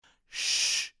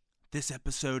This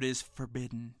episode is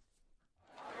forbidden.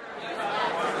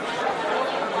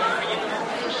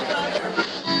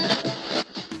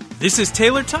 This is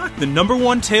Taylor Talk, the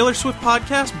 #1 Taylor Swift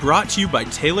podcast brought to you by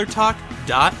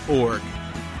TaylorTalk.org.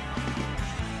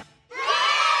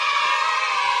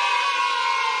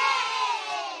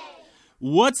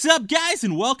 What's up, guys,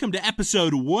 and welcome to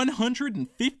episode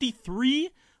 153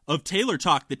 of Taylor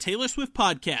Talk, the Taylor Swift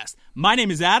podcast. My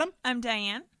name is Adam. I'm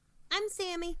Diane. I'm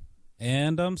Sammy.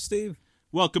 And I'm Steve.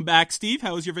 Welcome back, Steve.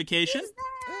 How was your vacation?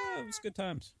 It was good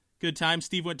times. Good times.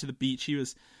 Steve went to the beach. He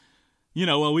was,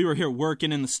 while we were here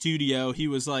working in the studio, he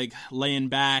was like laying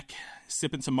back,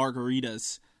 sipping some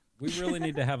margaritas. We really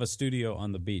need to have a studio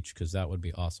on the beach because that would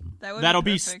be awesome. That'll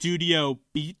be Studio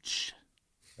Beach.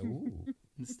 Ooh.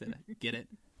 Instead of, get it?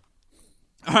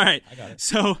 All right. I got it.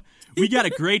 So we got a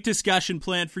great discussion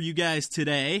planned for you guys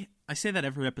today. I say that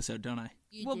every episode, don't I?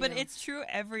 But it's true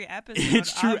every episode.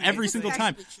 It's true obviously. every single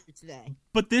time. True today.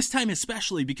 But this time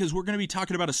especially because we're going to be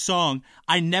talking about a song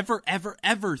I never, ever,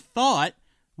 ever thought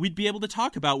we'd be able to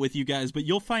talk about with you guys. But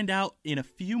you'll find out in a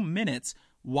few minutes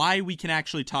why we can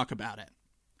actually talk about it.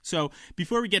 So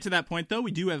before we get to that point, though,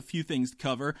 we do have a few things to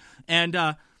cover. And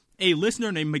a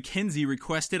listener named Mackenzie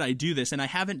requested I do this, and I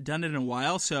haven't done it in a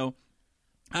while, so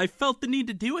I felt the need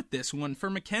to do it this one for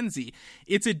Mackenzie.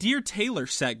 It's a Dear Taylor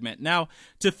segment. Now,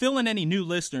 to fill in any new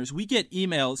listeners, we get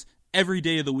emails every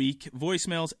day of the week,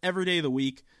 voicemails every day of the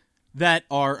week that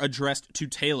are addressed to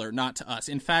Taylor, not to us.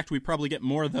 In fact, we probably get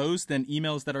more of those than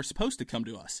emails that are supposed to come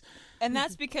to us. And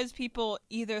that's because people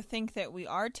either think that we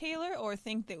are Taylor or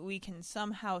think that we can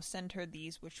somehow send her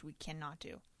these, which we cannot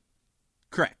do.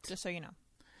 Correct. Just so you know.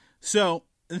 So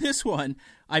this one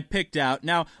I picked out.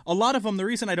 Now, a lot of them, the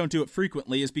reason I don't do it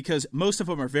frequently is because most of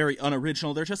them are very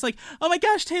unoriginal. They're just like, oh my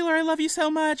gosh, Taylor, I love you so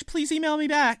much. Please email me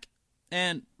back.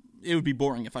 And it would be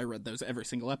boring if I read those every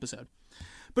single episode.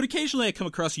 But occasionally I come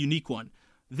across a unique one.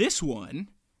 This one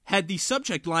had the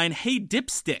subject line, hey,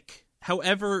 dipstick.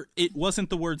 However, it wasn't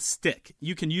the word stick.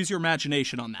 You can use your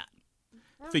imagination on that.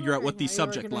 Figure out what the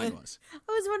subject line was. I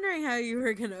was wondering how you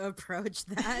were going to approach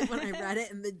that when I read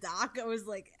it in the doc. I was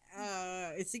like,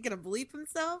 is he going to bleep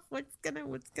himself? What's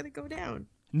gonna go down?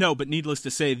 No, but needless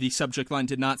to say, the subject line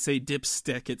did not say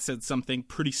dipstick. It said something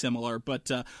pretty similar, but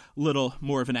a little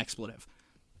more of an expletive.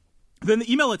 Then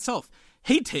the email itself.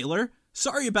 Hey, Taylor,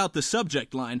 sorry about the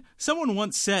subject line. Someone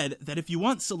once said that if you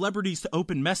want celebrities to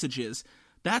open messages,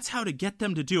 that's how to get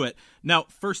them to do it. Now,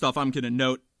 first off, I'm going to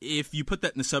note, if you put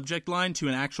that in the subject line to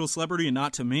an actual celebrity and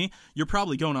not to me, you're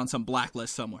probably going on some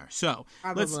blacklist somewhere. So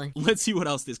let's see what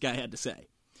else this guy had to say.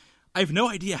 I have no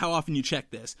idea how often you check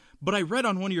this, but I read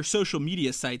on one of your social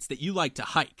media sites that you like to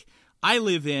hike. I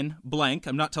live in blank.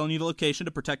 I'm not telling you the location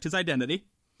to protect his identity.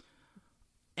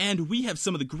 And we have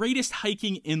some of the greatest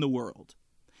hiking in the world.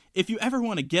 If you ever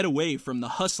want to get away from the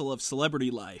hustle of celebrity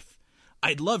life,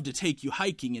 I'd love to take you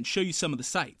hiking and show you some of the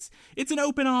sights. It's an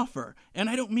open offer, and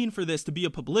I don't mean for this to be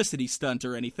a publicity stunt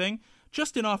or anything,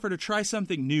 just an offer to try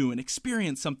something new and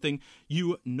experience something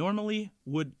you normally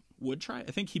would try.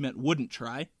 I think he meant wouldn't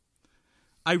try.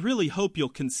 I really hope you'll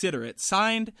consider it.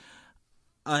 Signed,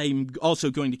 I'm also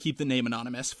going to keep the name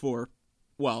anonymous for,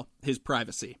 well, his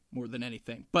privacy more than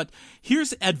anything. But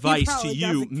here's advice to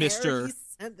you, Mr. He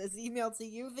sent this email to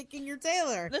you thinking you're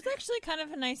Taylor. That's actually kind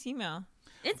of a nice email.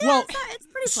 It's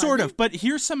pretty sort pleasant. of, but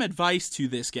here's some advice to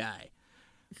this guy.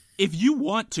 If you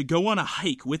want to go on a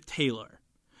hike with Taylor,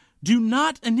 do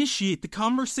not initiate the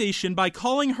conversation by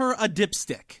calling her a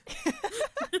dipstick.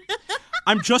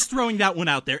 I'm just throwing that one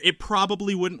out there. It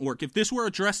probably wouldn't work. If this were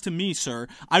addressed to me, sir,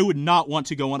 I would not want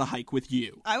to go on a hike with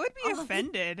you. I would be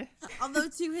offended. Although,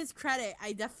 to his credit,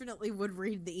 I definitely would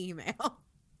read the email.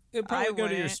 It'd probably go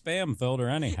to your spam filter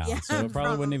anyhow, Yeah, so it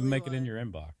probably wouldn't even make it in would. your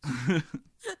inbox.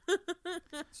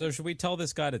 So should we tell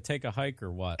this guy to take a hike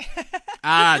or what?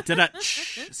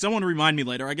 Someone remind me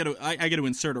later. I got to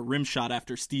insert a rim shot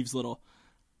after Steve's little.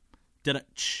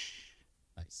 Nice.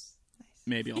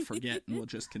 Maybe I'll forget, and we'll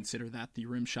just consider that the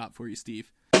rim shot for you,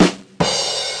 Steve.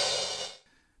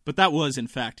 But that was, in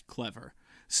fact, clever.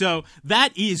 So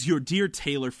that is your Dear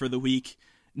Taylor for the week.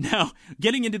 Now,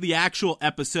 getting into the actual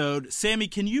episode, Sammy,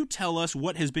 can you tell us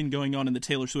what has been going on in the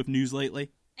Taylor Swift news lately?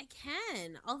 I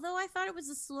can. Although I thought it was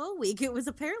a slow week, it was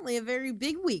apparently a very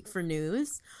big week for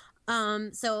news.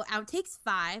 So Outtakes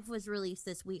 5 was released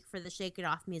this week for the Shake It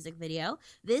Off music video.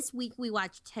 This week we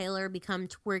watched Taylor become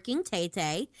twerking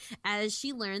Tay-Tay as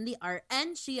she learned the art,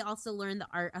 and she also learned the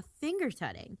art of finger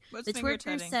tutting. What's the finger twerker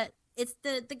tutting? said it's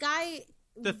the guy.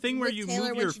 The thing where with you Taylor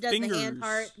move when your she does fingers. the hand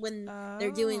part when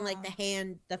they're doing like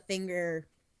the finger.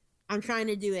 I'm trying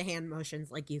to do the hand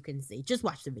motions like you can see. Just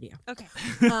watch the video. Okay.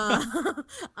 The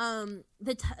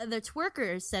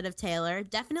twerkers said of Taylor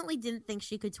definitely didn't think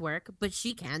she could twerk, but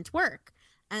she can twerk.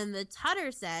 And the Tutter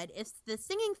said if the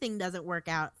singing thing doesn't work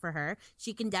out for her,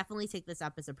 she can definitely take this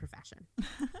up as a profession.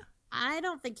 I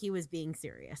don't think he was being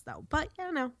serious, though. But,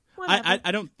 whatever.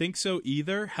 I don't think so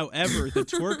either. However, the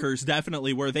twerkers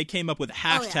definitely were. They came up with a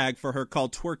hashtag for her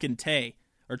called Twerkin' Tay,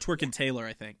 or Twerkin' Taylor,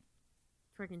 I think.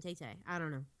 Twerkin' Tay-Tay. I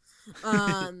don't know.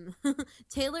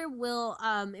 Taylor will,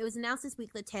 it was announced this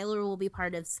week that Taylor will be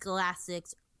part of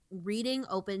Scholastic's Reading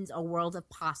Opens a World of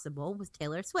Possible with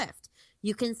Taylor Swift.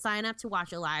 You can sign up to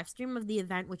watch a live stream of the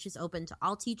event, which is open to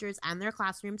all teachers and their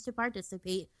classrooms to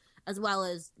participate, as well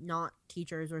as not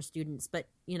teachers or students, but,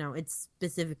 it's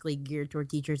specifically geared toward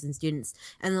teachers and students.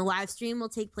 And the live stream will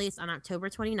take place on October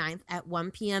 29th at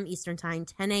 1 p.m. Eastern Time,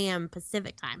 10 a.m.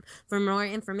 Pacific Time. For more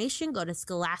information, go to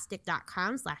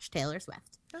scholastic.com/Taylor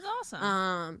Swift. That's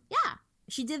awesome. Yeah,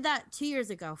 she did that 2 years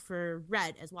ago for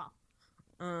Red as well.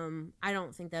 I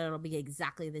don't think that it'll be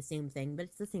exactly the same thing, but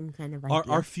it's the same kind of idea.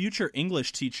 Our future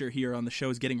English teacher here on the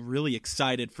show is getting really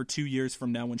excited for 2 years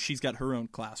from now when she's got her own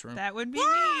classroom. That would be me.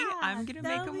 I'm going to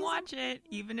make them watch it,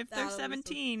 even if they're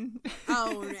 17.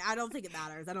 Oh, I don't think it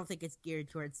matters. I don't think it's geared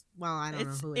towards, I don't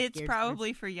know who it's geared probably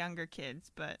towards. for younger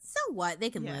kids, but... So what?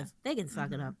 They can live. They can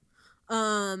suck it up.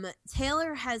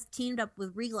 Taylor has teamed up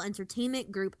with Regal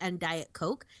Entertainment Group and Diet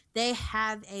Coke. They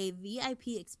have a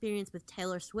VIP experience with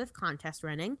Taylor Swift contest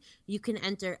running. You can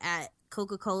enter at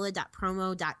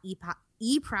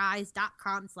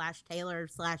coca-cola.promo.eprize.com/Taylor/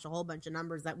 a whole bunch of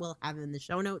numbers that we'll have in the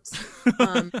show notes.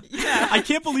 I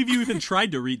can't believe you even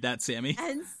tried to read that, Sammy.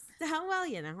 And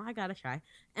I gotta try.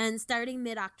 And starting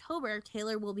mid-October,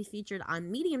 Taylor will be featured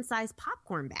on medium-sized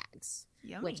popcorn bags.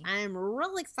 Yummy. Which I'm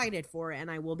real excited for, and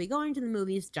I will be going to the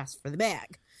movies just for the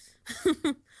bag.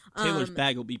 Taylor's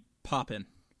bag will be popping.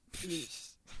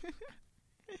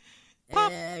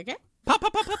 Pop. Okay. Pop,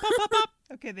 pop, pop, pop, pop, pop, pop.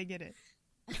 Okay, they get it.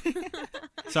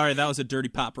 Sorry, that was a Dirty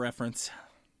Pop reference.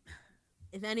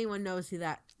 If anyone knows who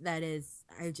that is,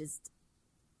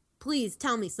 please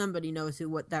tell me somebody knows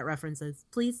what that reference is.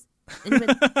 Please?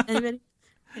 Anybody?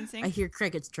 NSYNC? I hear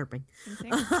crickets chirping.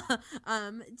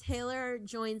 Taylor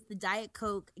joins the Diet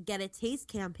Coke Get a Taste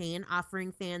campaign,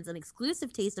 offering fans an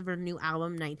exclusive taste of her new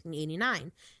album,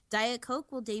 1989. Diet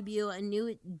Coke will debut a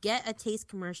new Get a Taste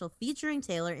commercial featuring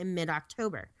Taylor in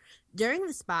mid-October. During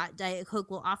the spot, Diet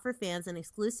Coke will offer fans an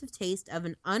exclusive taste of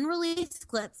an unreleased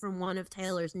clip from one of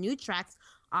Taylor's new tracks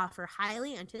off her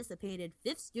highly anticipated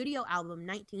fifth studio album,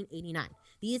 1989.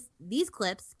 These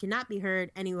clips cannot be heard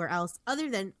anywhere else other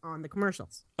than on the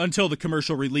commercials. Until the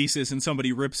commercial releases and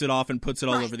somebody rips it off and puts it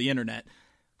all over the internet.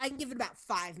 I can give it about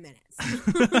 5 minutes.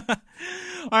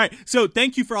 All right, so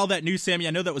thank you for all that news, Sammy.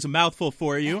 I know that was a mouthful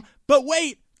for you, but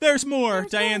wait, there's more.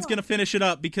 Diane's going to finish it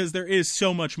up because there is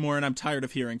so much more, and I'm tired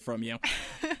of hearing from you.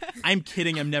 I'm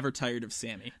kidding. I'm never tired of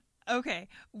Sammy. Okay,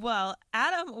 well,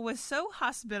 Adam was so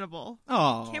hospitable.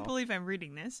 Oh, can't believe I'm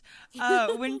reading this.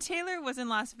 When Taylor was in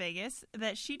Las Vegas,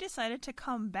 that she decided to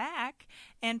come back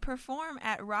and perform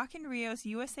at Rock in Rio's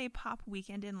USA Pop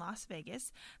Weekend in Las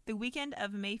Vegas, the weekend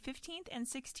of May 15th and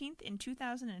 16th in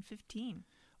 2015.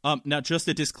 Now, just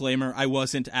a disclaimer, I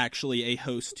wasn't actually a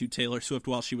host to Taylor Swift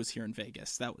while she was here in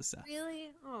Vegas. That was... Really?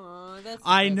 Oh, that's...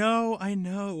 I know.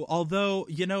 Although,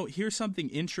 here's something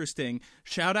interesting.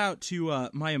 Shout out to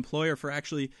my employer for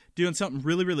actually doing something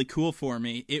really, really cool for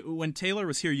me. When Taylor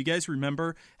was here, you guys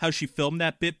remember how she filmed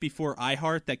that bit before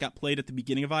iHeart that got played at the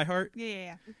beginning of iHeart?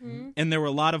 Yeah. Mm-hmm. And there were a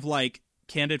lot of,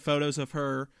 candid photos of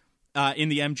her in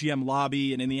the MGM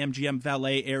lobby and in the MGM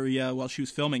valet area while she was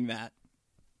filming that.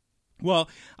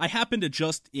 Well, I happened to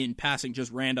just in passing,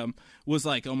 just random, was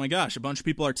like, oh my gosh, a bunch of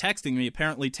people are texting me.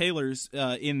 Apparently Taylor's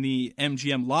in the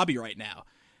MGM lobby right now.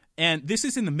 And this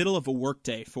is in the middle of a work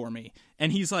day for me.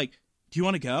 And he's like, do you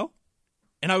want to go?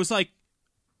 And I was like,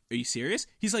 are you serious?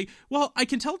 He's like, well, I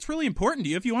can tell it's really important to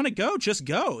you. If you want to go, just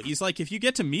go. He's like, if you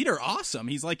get to meet her, awesome.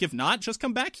 He's like, if not, just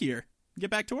come back here.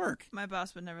 Get back to work. My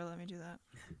boss would never let me do that.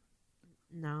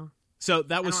 No. So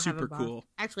that was super cool.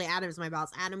 Actually, Adam's my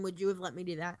boss. Adam, would you have let me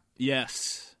do that?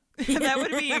 Yes. That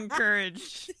would be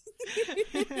encouraged.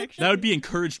 That would be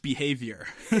encouraged behavior.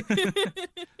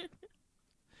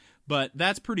 But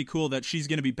that's pretty cool that she's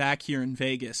going to be back here in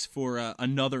Vegas for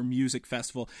another music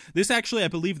festival. This actually, I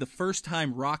believe, the first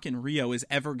time Rock in Rio is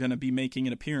ever going to be making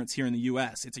an appearance here in the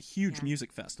U.S. It's a huge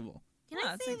music festival. Can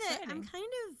I say that I'm kind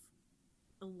of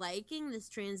liking this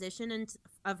transition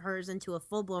of hers into a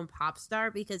full-blown pop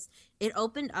star because it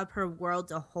opened up her world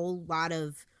to a whole lot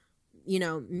of,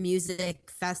 music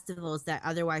festivals that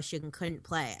otherwise she couldn't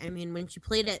play. I mean, when she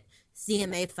played at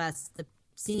CMA Fest, the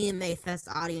CMA Fest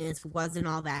audience wasn't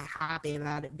all that happy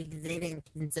about it because they didn't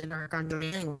consider her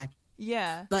country anyway.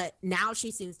 Yeah. But now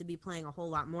she seems to be playing a whole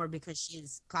lot more because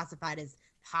she's classified as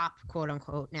pop, quote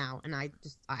unquote, now. And I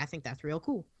think that's real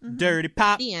cool. Dirty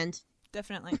pop. The end.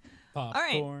 Definitely.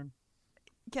 Popcorn.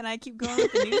 Can I keep going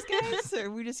with the news, guys? Or are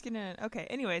we just gonna... Okay,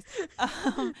 anyways.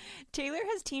 Taylor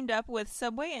has teamed up with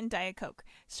Subway and Diet Coke.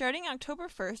 Starting October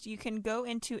 1st, you can go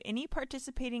into any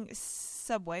participating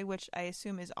Subway, which I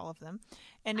assume is all of them,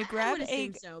 and to grab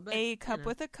a cup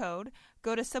with a code,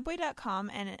 go to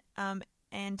subway.com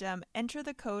and enter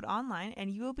the code online,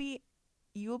 and you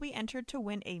will be entered to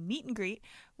win a meet and greet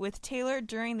with Taylor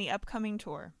during the upcoming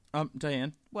tour.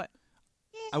 Diane. What?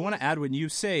 I want to add, when you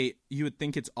say you would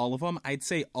think it's all of them, I'd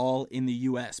say all in the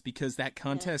U.S. because that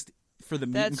contest for the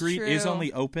meet and greet is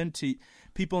only open to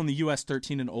people in the U.S.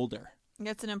 13 and older.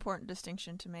 That's an important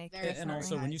distinction to make. And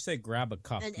also, when you say grab a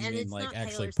cup, you mean it's like not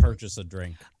actually Taylor purchase a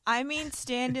drink. I mean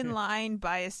stand in line,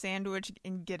 buy a sandwich,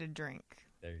 and get a drink.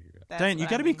 There you go. Diane, you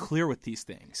got to be clear with these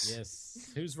things.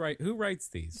 Yes. Who's right? Who writes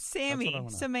these? Sammy,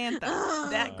 Samantha,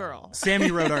 that girl.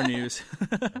 Sammy wrote our news.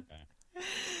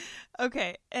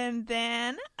 Okay, and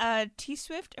then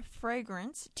T-Swift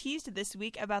Fragrance teased this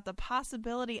week about the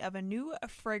possibility of a new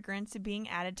fragrance being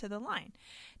added to the line.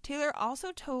 Taylor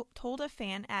also told a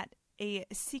fan at a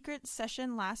secret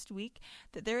session last week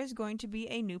that there is going to be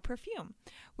a new perfume.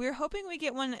 We're hoping we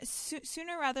get one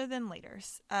sooner rather than later.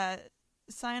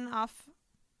 Sign off.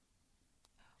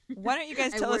 Why don't you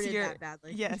guys tell us your...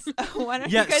 Yes. Why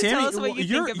don't you guys tell us what you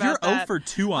think about that? You're 0 for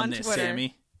 2 on this, Twitter.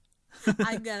 Sammy.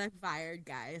 I got fired,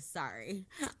 guys. Sorry.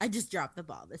 I just dropped the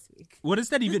ball this week. What does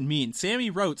that even mean? Sammy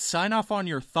wrote, sign off on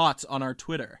your thoughts on our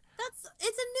Twitter. It's a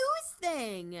news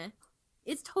thing.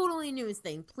 It's totally a news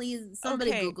thing. Please,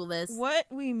 somebody Google this. What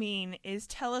we mean is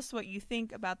tell us what you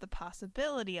think about the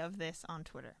possibility of this on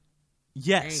Twitter.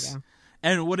 Yes. There you go.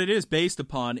 And what it is based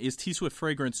upon is T-Swift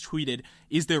Fragrance tweeted,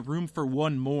 is there room for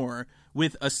one more?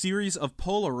 With a series of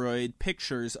Polaroid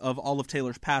pictures of all of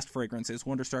Taylor's past fragrances,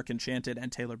 Wonderstruck, Enchanted,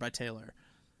 and Taylor by Taylor.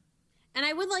 And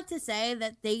I would like to say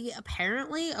that they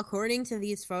apparently, according to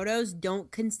these photos,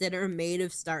 don't consider Made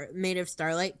of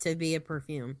Starlight to be a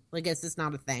perfume. Like, it's just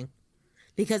not a thing.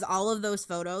 Because all of those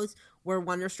photos were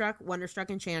Wonderstruck,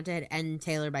 Enchanted, and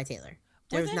Taylor by Taylor.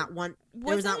 There was not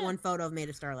one photo of Made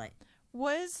of Starlight.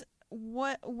 Was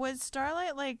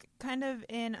Starlight like kind of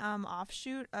in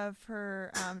offshoot of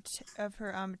her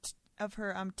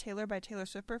Taylor by Taylor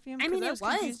Swift perfume? I mean, it was,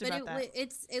 but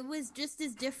it was just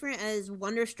as different as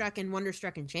Wonderstruck and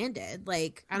Wonderstruck Enchanted.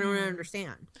 Like, I don't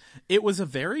understand. It was a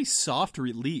very soft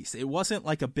release. It wasn't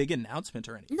like a big announcement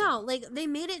or anything. No, like they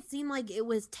made it seem like it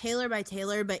was Taylor by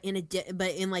Taylor, but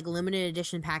in like limited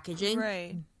edition packaging.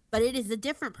 Right. But it is a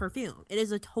different perfume. It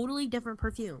is a totally different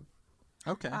perfume.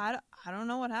 Okay. I don't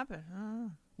know what happened. I don't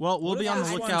know. Well, we'll be on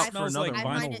the lookout for another like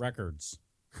one. vinyl records.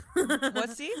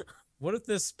 What's he? What if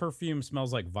this perfume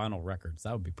smells like vinyl records?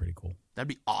 That would be pretty cool. That'd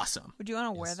be awesome. Would you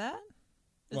want to wear that?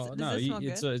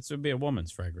 It would be a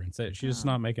woman's fragrance. She's just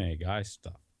not making any guy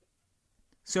stuff.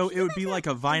 So it would be like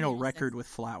a vinyl record with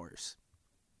flowers.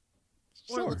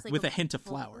 Sure. With a hint of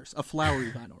flowers. A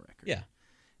flowery vinyl record. Yeah.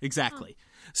 Exactly.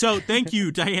 So thank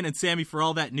you, Diane and Sammy, for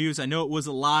all that news. I know it was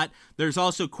a lot. There's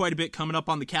also quite a bit coming up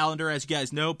on the calendar. As you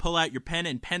guys know, pull out your pen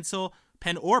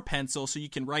or pencil, so you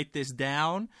can write this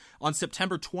down. On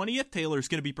September 20th, Taylor's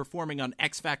going to be performing on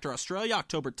X Factor Australia.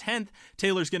 October 10th,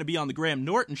 Taylor's going to be on the Graham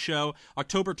Norton Show.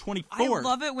 October 24th. I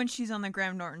love it when she's on the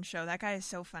Graham Norton Show. That guy is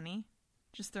so funny.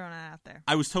 Just throwing it out there.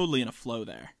 I was totally in a flow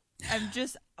there.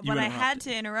 But I had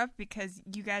to interrupt because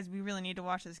you guys, we really need to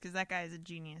watch this because that guy is a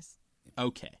genius.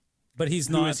 Okay. But he's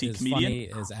Who not is he, as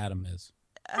comedian? funny as Adam is.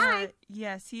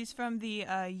 Yes, he's from the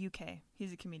UK.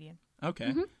 He's a comedian. Okay.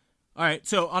 Mm-hmm. All right.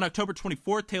 So on October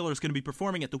 24th, Taylor is going to be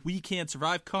performing at the We Can't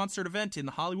Survive concert event in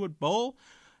the Hollywood Bowl.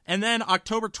 And then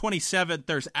October 27th,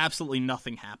 there's absolutely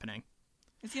nothing happening.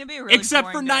 It's going to be a really except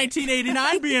for boring day.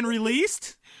 1989 being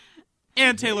released.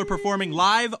 And Taylor performing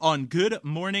live on Good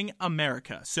Morning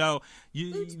America. So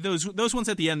those ones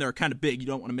at the end, they're kind of big. You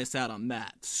don't want to miss out on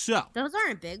that. So those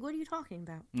aren't big. What are you talking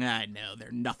about? I know,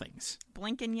 they're nothings.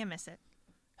 Blink and you miss it.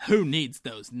 Who needs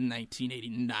those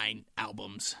 1989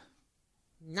 albums?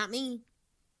 Not me.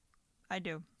 I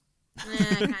do.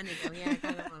 I kind of do. Yeah, I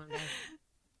kind of want them.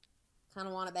 Kind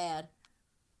of want it bad.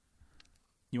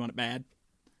 You want it bad?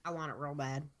 I want it real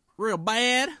bad. Real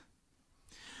bad?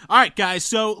 All right, guys,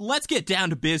 so let's get down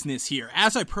to business here.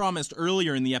 As I promised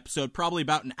earlier in the episode, probably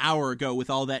about an hour ago with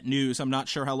all that news, I'm not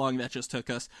sure how long that just took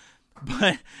us,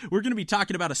 but we're going to be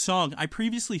talking about a song I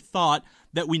previously thought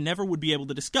that we never would be able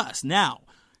to discuss. Now,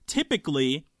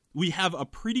 typically, we have a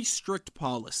pretty strict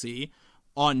policy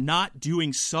on not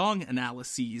doing song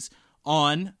analyses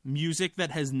on music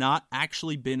that has not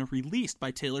actually been released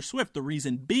by Taylor Swift. The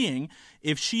reason being,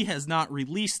 if she has not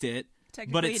released it,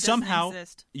 but it somehow,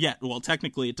 exist. Yeah, well,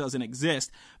 technically it doesn't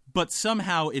exist, but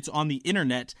somehow it's on the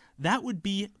internet, that would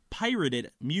be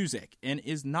pirated music and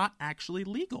is not actually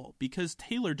legal because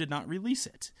Taylor did not release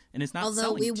it and is not Although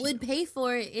selling we it to would you. pay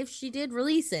for it if she did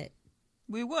release it.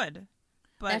 We would.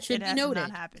 But That should it be has noted.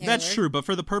 not happened. Taylor. That's true, but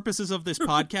for the purposes of this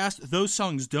podcast, those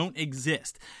songs don't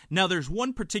exist. Now, there's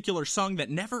one particular song that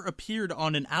never appeared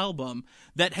on an album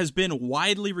that has been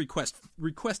widely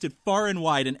requested far and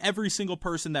wide, and every single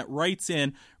person that writes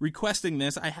in requesting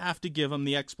this, I have to give them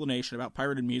the explanation about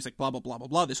pirated music, blah, blah, blah, blah,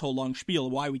 blah, this whole long spiel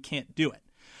of why we can't do it.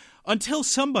 Until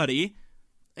somebody,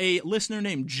 a listener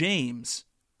named James,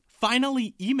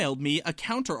 finally emailed me a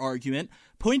counter-argument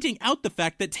pointing out the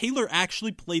fact that Taylor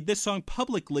actually played this song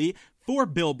publicly for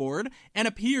Billboard and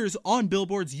appears on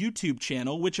Billboard's YouTube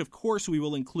channel, which of course we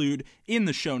will include in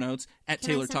the show notes at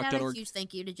Can I send out a taylortalk.org. huge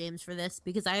thank you to James for this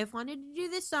because I have wanted to do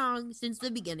this song since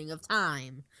the beginning of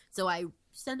time. So I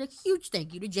send a huge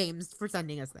thank you to James for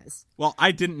sending us this. Well,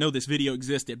 I didn't know this video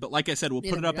existed, but like I said, we'll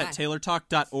put it Neither up did at I.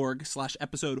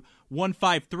 taylortalk.org/episode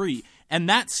 153. And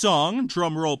that song,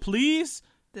 drum roll please,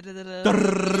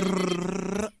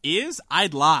 is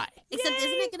I'd Lie. Except isn't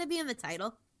it going to be in the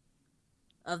title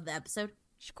of the episode?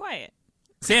 Shh, quiet.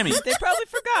 Sammy, They probably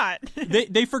forgot.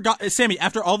 they forgot. Sammy,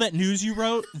 after all that news you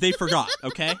wrote, they forgot,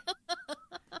 okay?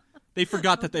 They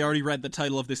forgot that they already read the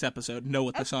title of this episode, know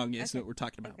what the song is that we're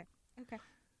talking about. Okay.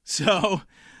 So,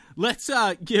 let's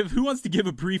who wants to give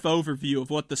a brief overview of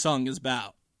what the song is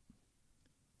about?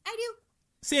 I do.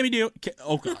 Sammy, do you?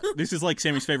 Oh, God. This is like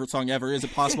Sammy's favorite song ever. Is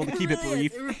it possible to keep it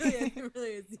brief? It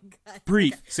really is. God.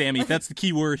 Brief, Sammy. That's the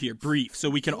key word here. Brief, so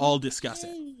we can all discuss it.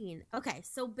 Okay,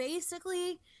 so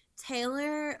basically,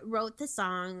 Taylor wrote the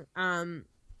song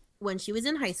when she was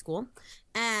in high school,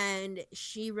 and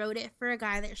she wrote it for a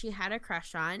guy that she had a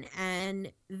crush on.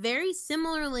 And very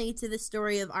similarly to the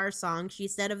story of our song, she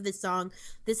said of this song,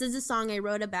 "This is a song I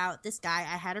wrote about this guy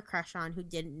I had a crush on who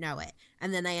didn't know it.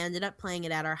 And then I ended up playing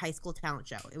it at our high school talent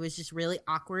show. It was just really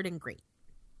awkward and great."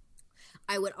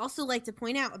 I would also like to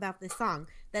point out about this song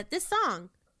that this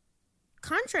song,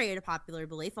 contrary to popular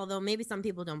belief, although maybe some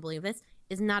people don't believe this,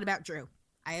 is not about Drew.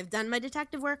 I have done my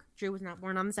detective work. Drew was not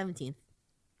born on the 17th.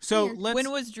 So Yeah. let's.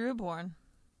 When was Drew born?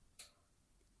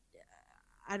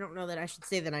 I don't know that I should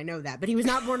say that I know that, but he was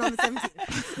not born on the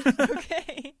 17th.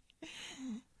 Okay.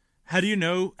 How do you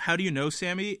know,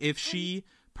 Sammy, if she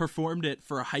performed it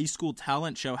for a high school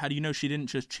talent show, how do you know she didn't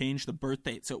just change the birth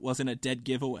date so it wasn't a dead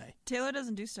giveaway? Taylor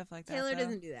doesn't do stuff like that. Taylor though.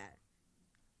 doesn't do that.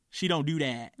 She don't do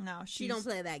that. No, She don't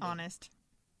play that game. honest.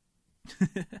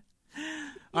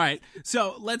 All right,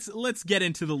 so let's get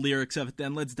into the lyrics of it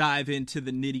then. Let's dive into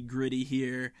the nitty-gritty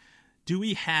here. Do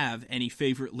we have any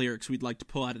favorite lyrics we'd like to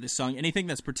pull out of this song? Anything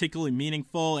that's particularly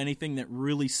meaningful? Anything that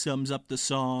really sums up the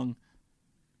song?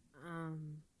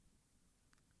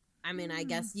 I mean, I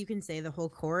guess you can say the whole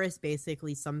chorus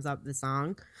basically sums up the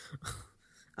song.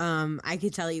 I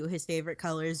could tell you his favorite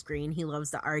color is green. He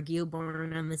loves to argue.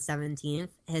 Born on the 17th.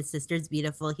 His sister's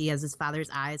beautiful. He has his father's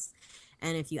eyes.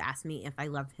 And if you ask me if I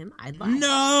love him, I'd lie.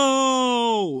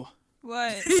 No!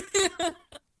 What?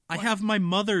 I have my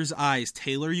mother's eyes,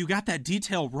 Taylor. You got that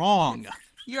detail wrong.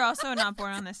 You're also not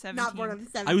born on the 17th. Not born on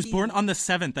the 17th. I was born on the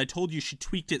 7th. I told you she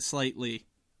tweaked it slightly.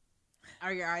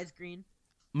 Are your eyes green?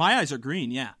 My eyes are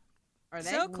green, yeah. Are they?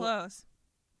 So close.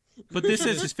 But this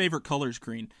is his favorite color's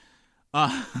green.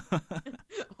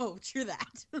 Oh, true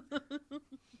that.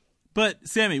 But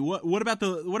Sammy, what about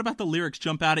the lyrics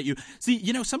jump out at you? See,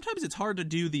 sometimes it's hard to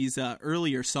do these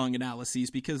earlier song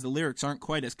analyses because the lyrics aren't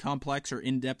quite as complex or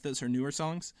in-depth as her newer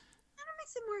songs. That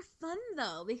makes it more fun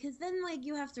though, because then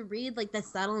you have to read the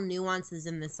subtle nuances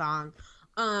in the song.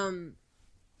 The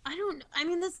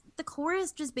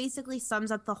chorus just basically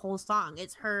sums up the whole song.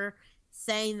 It's her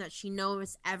saying that she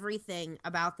knows everything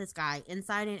about this guy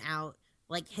inside and out,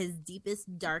 his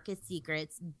deepest, darkest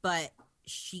secrets, but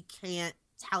she can't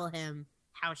tell him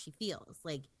how she feels.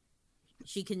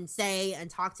 She can say and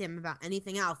talk to him about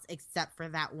anything else except for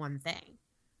that one thing.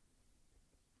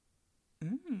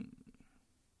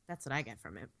 That's what I get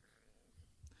from it.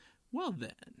 Well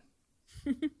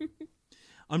then.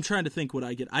 I'm trying to think what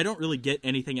I get. I don't really get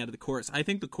anything out of the chorus. I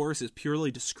think the chorus is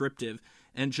purely descriptive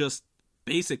and just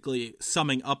basically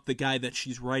summing up the guy that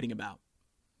she's writing about.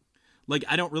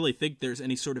 I don't really think there's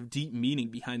any sort of deep meaning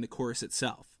behind the chorus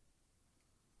itself.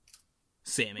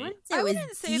 Sammy. I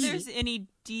wouldn't say there's any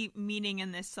deep meaning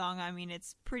in this song. I mean,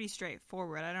 it's pretty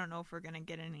straightforward. I don't know if we're going to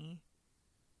get any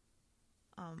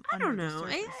I don't know.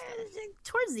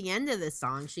 Towards the end of the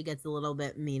song, she gets a little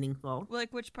bit meaningful.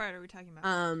 Like, which part are we talking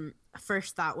about?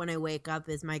 First thought when I wake up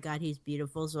is, my God, he's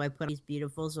beautiful. So I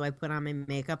put on my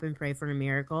makeup and pray for a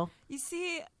miracle. You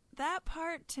see, that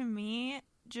part to me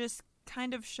just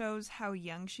kind of shows how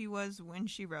young she was when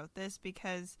she wrote this,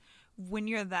 because when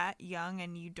you're that young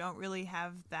and you don't really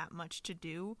have that much to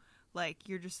do, like,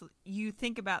 you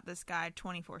think about this guy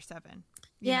 24/7.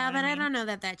 Yeah, but I don't know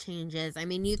that changes. I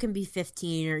mean, you can be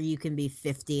 15 or you can be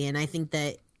 50. And I think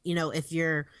that, if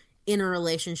you're in a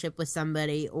relationship with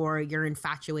somebody or you're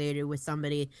infatuated with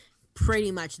somebody,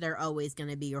 pretty much they're always going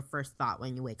to be your first thought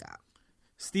when you wake up.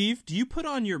 Steve, do you put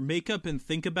on your makeup and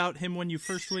think about him when you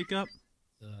first wake up?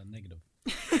 Negative.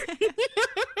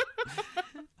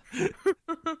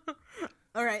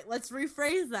 All right, let's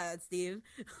rephrase that, Steve.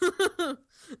 Try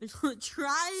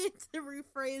to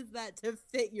rephrase that to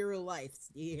fit your life,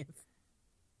 Steve.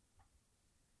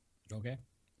 Okay.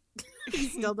 You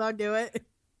still don't do it?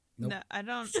 Nope. No, I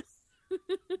don't.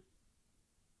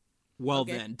 Well,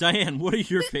 okay. Then, Diane, what are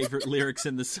your favorite lyrics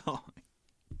in the song?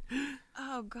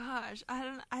 Oh gosh,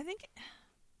 I think.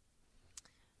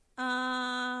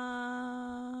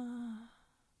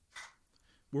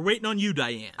 We're waiting on you,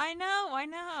 Diane. I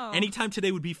know. Anytime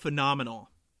today would be phenomenal.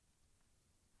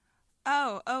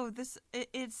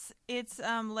 It's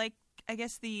like, I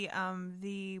guess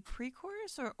the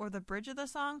pre-chorus or the bridge of the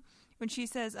song, when she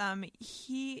says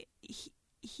he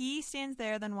stands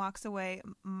there, then walks away.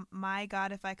 My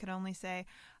God, if I could only say,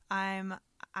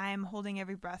 I'm holding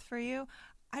every breath for you.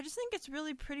 I just think it's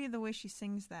really pretty the way she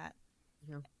sings that.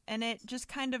 Yeah. And it just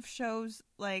kind of shows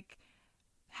like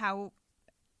how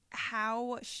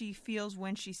she feels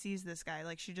when she sees this guy.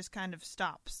 Like, she just kind of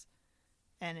stops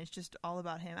and it's just all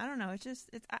about him. I don't know.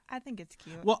 I think it's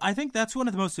cute. Well, I think that's one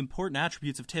of the most important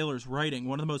attributes of Taylor's writing.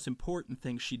 One of the most important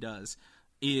things she does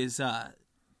is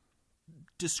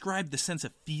describe the sense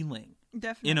of feeling.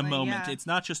 Definitely, in a moment. Yeah. It's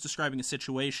not just describing a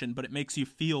situation, but it makes you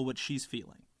feel what she's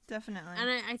feeling. Definitely. And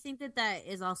I think that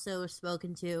is also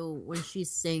spoken to when she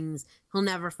sings, he'll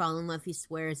never fall in love, he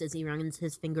swears, as he runs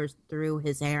his fingers through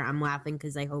his hair. I'm laughing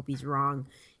because I hope he's wrong.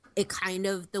 It kind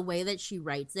of, the way that she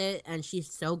writes it, and she's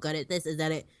so good at this, is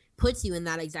that it puts you in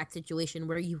that exact situation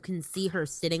where you can see her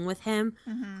sitting with him.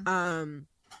 Mm-hmm.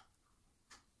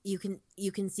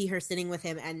 You can see her sitting with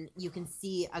him, and you can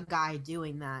see a guy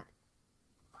doing that.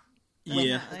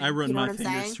 Yeah, I run my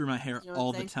fingers through my hair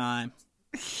all the time.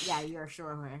 Yeah, you're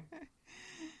sure.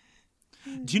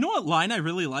 Do you know what line I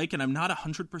really like, and I'm not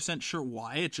 100% sure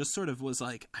why? It just sort of was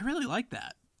like, I really like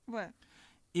that. What?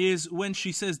 Is when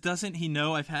she says, doesn't he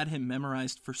know I've had him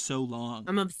memorized for so long?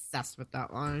 I'm obsessed with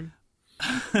that line.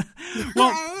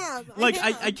 Well,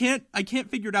 I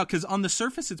can't figure it out, because on the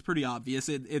surface it's pretty obvious.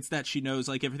 It's that she knows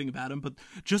like everything about him, but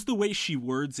just the way she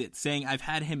words it, saying I've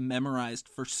had him memorized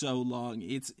for so long,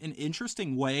 it's an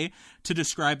interesting way to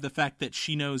describe the fact that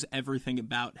she knows everything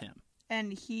about him.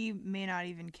 And he may not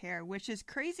even care, which is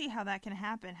crazy how that can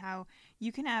happen. How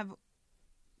you can have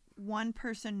one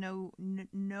person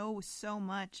know so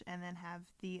much, and then have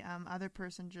the other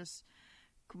person just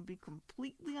be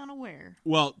completely unaware.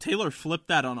 Well, Taylor flipped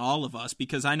that on all of us,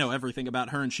 because I know everything about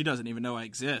her and she doesn't even know I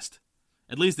exist.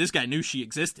 At least this guy knew she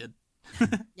existed.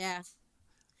 Yeah.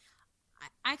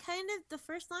 I kind of, the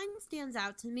first line stands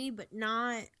out to me, but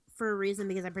not for a reason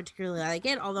because I particularly like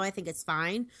it, although I think it's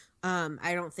fine.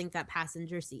 I don't think that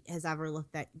Passenger Seat has ever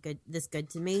looked this good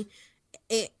to me.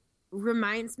 It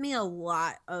reminds me a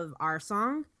lot of our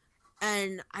song,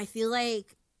 and I feel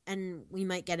like, and we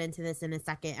might get into this in a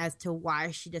second, as to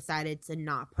why she decided to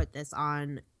not put this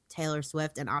on Taylor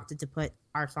Swift and opted to put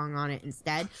our song on it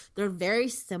instead. They're very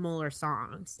similar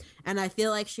songs, and I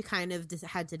feel like she kind of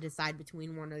had to decide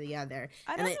between one or the other.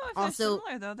 I don't know if they're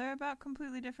similar, though. They're about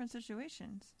completely different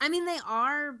situations. I mean, they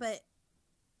are, but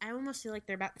I almost feel like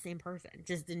they're about the same person,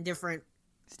 just in different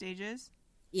stages.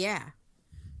 Yeah.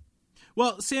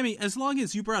 Well, Sammy, as long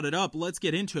as you brought it up, let's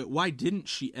get into it. Why didn't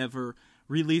she ever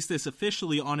release this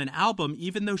officially on an album,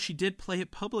 even though she did play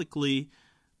it publicly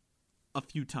a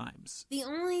few times? The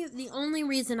only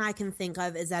reason I can think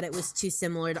of is that it was too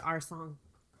similar to our song.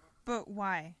 But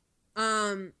why?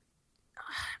 I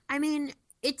mean,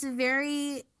 it's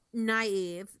very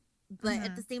naive, but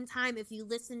at the same time, if you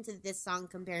listen to this song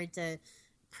compared to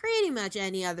pretty much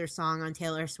any other song on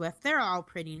Taylor Swift, they're all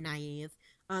pretty naive.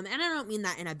 And I don't mean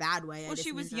that in a bad way. Well,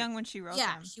 she was young when she wrote them.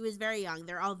 Yeah, she was very young.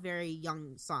 They're all very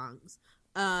young songs.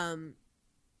 I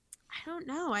don't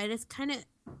know. I just kind of,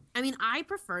 I mean, I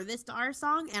prefer this to our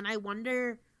song, and I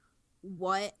wonder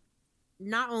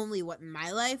not only what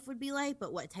my life would be like,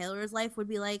 but what Taylor's life would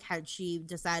be like had she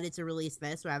decided to release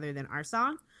this rather than our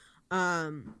song.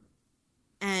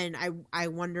 and I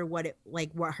wonder what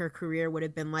her career would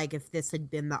have been like if this had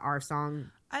been the Our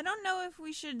Song. I don't know if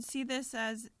we should see this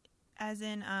as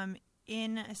in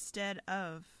instead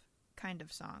of kind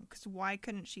of song, because why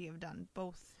couldn't she have done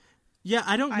both? Yeah,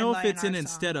 I don't know if it's an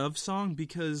instead of song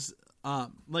because,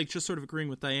 like, just sort of agreeing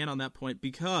with Diane on that point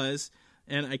because,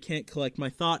 and I can't collect my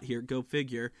thought here, go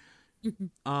figure.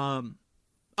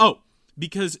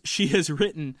 Because she has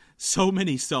written so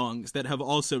many songs that have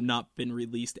also not been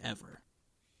released ever.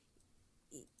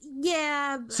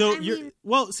 Yeah. So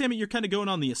Sammy, you're kind of going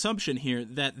on the assumption here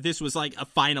that this was like a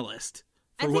finalist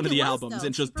for one of the albums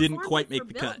and just didn't quite make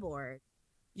the cut.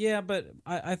 Yeah, but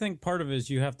I think part of it is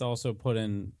you have to also put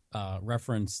in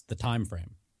reference the time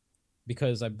frame,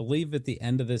 because I believe at the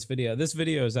end of this video was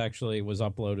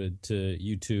uploaded to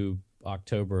YouTube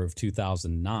October of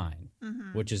 2009,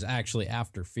 which is actually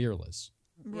after Fearless.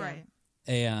 Right.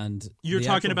 And you're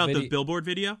talking about the Billboard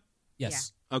video?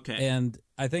 Yes. Yeah. Okay. And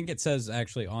I think it says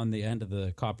actually on the end of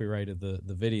the copyright of the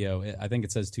video, I think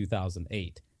it says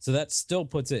 2008. So that still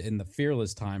puts it in the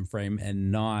Fearless time frame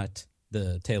and not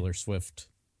the Taylor Swift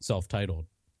self-titled.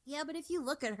 Yeah, but if you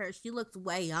look at her, she looks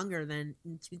way younger than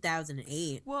in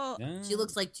 2008. Well, she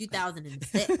looks like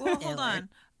 2006. Well, hold on.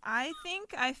 I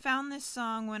think I found this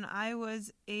song when I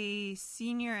was a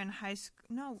senior in high school.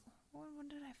 No, when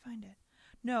did I find it?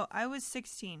 No, I was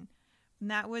 16.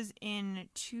 And that was in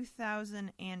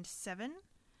 2007.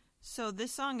 So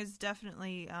this song is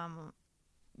definitely,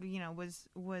 was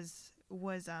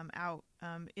out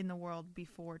in the world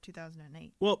before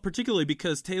 2008. Well, particularly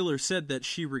because Taylor said that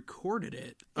she recorded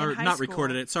it, or not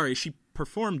recorded it. Sorry, she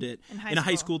performed it in a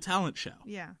high school talent show.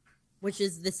 Yeah. Which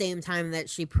is the same time that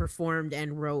she performed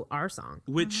and wrote Our Song.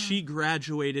 Which she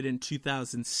graduated in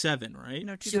 2007, right?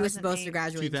 No, 2008. She was supposed to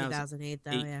graduate in 2008,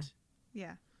 though, yeah.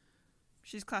 Yeah.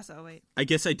 She's class of 08. I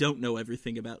guess I don't know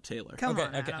everything about Taylor. Come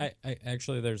on, Adam. I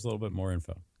actually, there's a little bit more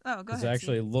info. Oh, go ahead.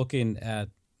 Actually, looking at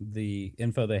the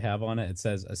info they have on it, it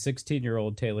says a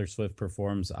 16-year-old Taylor Swift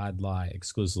performs I'd Lie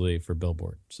exclusively for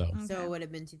Billboard. So it would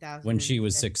have been 2000. When she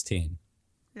was 16.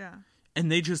 Yeah. And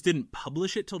they just didn't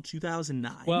publish it till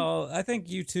 2009? Well, I think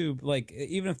YouTube, like,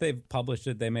 even if they've published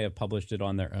it, they may have published it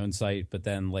on their own site, but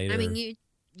then later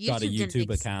got a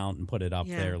YouTube account and put it up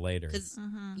there later. Because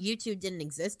YouTube didn't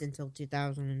exist until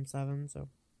 2007, so.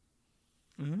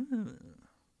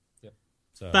 Yep.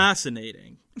 So,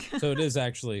 fascinating. So it is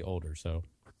actually older, so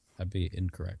I'd be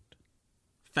incorrect.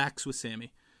 Facts with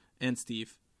Sammy and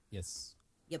Steve. Yes.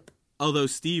 Yep. Although,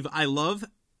 Steve, I love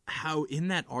how in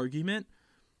that argument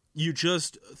you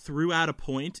just threw out a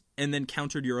point and then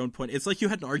countered your own point. It's like you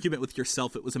had an argument with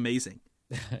yourself. It was amazing.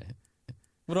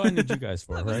 What do I need you guys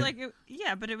for, well, right?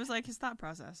 But it was like his thought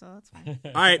process, so that's fine.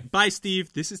 All right, bye,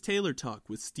 Steve. This is Taylor Talk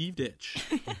with Steve Ditch.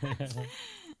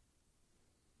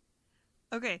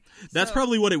 Okay. That's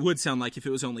probably what it would sound like if it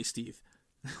was only Steve.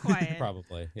 Quiet.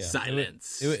 Probably, yeah.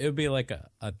 Silence. It would be like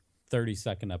a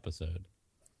 30-second episode.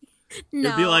 No,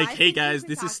 it'd be like, hey guys,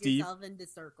 this is Steve. Yourself into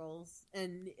circles,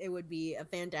 and it would be a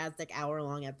fantastic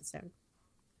hour-long episode.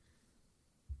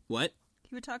 What?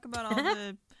 He would talk about all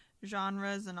the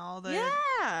genres and all the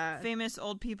famous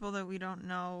old people that we don't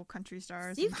know, country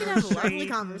stars. Steve could have a lovely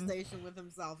conversation with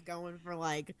himself going for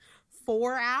like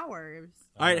 4 hours.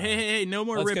 All right, hey, no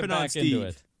more ripping on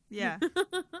Steve. Yeah.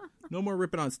 No more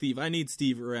ripping on Steve. I need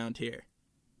Steve around here.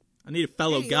 I need a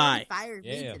fellow guy. Fired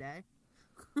me today.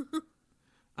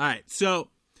 All right, so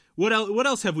what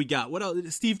else have we got? What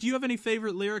else? Steve, do you have any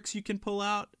favorite lyrics you can pull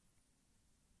out?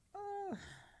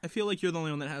 I feel like you're the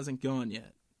only one that hasn't gone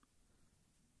yet.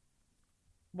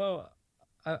 Well,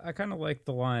 I kind of like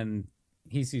the line,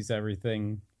 he sees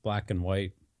everything black and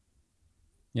white.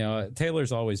 You know,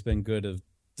 Taylor's always been good at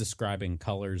describing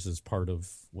colors as part of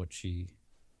what she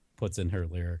puts in her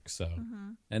lyrics. So,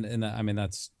 and I mean,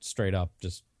 that's straight up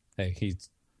just, hey,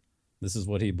 this is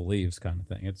what he believes kind of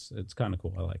thing. It's kind of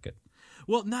cool. I like it.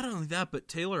 Well, not only that, but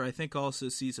Taylor, I think, also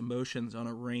sees emotions on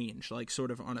a range, like sort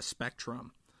of on a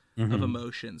spectrum of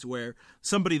emotions, where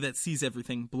somebody that sees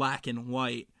everything black and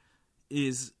white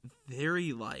is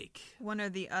very like one or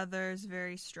the other is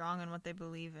very strong in what they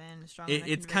believe in.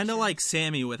 It's kind of like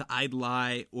Sammy with I'd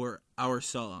Lie or Our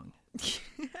Song.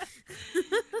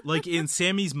 Like in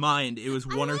Sammy's mind, it was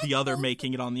one or the other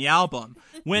making it on the album,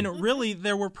 when really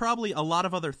there were probably a lot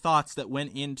of other thoughts that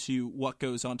went into what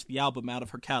goes onto the album out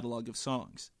of her catalog of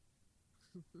songs.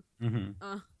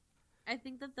 I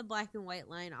think that the black and white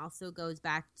line also goes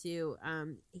back to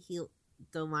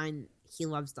the line he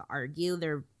loves to argue.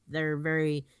 They're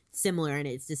very similar, and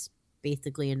it's just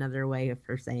basically another way of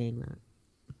her saying that,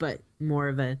 but more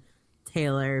of a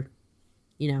Taylor,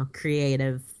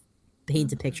 creative,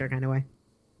 paints a picture kind of way.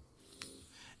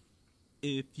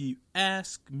 If you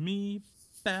ask me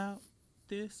about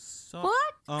this song,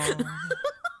 What?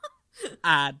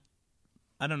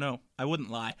 I don't know. I wouldn't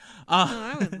lie. No,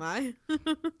 I wouldn't lie.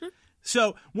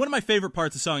 So, one of my favorite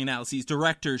parts of Song Analyses,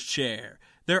 Director's Chair.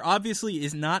 There obviously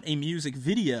is not a music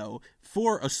video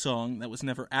for a song that was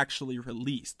never actually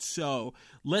released. So,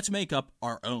 let's make up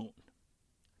our own.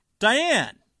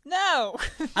 Diane! No,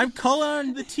 I'm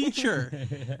Cullen the teacher.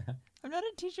 I'm not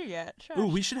a teacher yet. Shush. Ooh,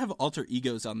 we should have alter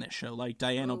egos on this show. Like,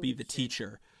 Diane will be the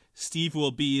teacher. Steve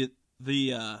will be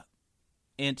the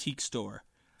antique store.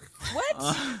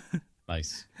 What?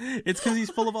 Nice. It's because he's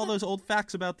full of all those old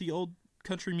facts about the old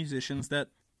country musicians that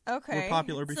Okay. were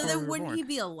popular before So we then were wouldn't born. he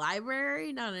be a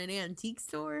library, not an antique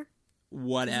store?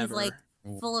 Whatever. He's like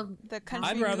full of The country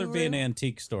I'd rather be an guru?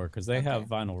 antique store because they have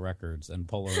vinyl records and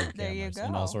Polaroid There you cameras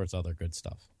and all go. sorts of other good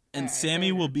stuff. And Alright, Sammy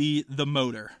fair will enough. be the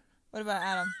motor. What about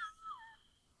Adam?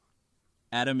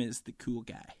 Adam is the cool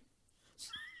guy.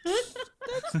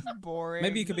 Boring.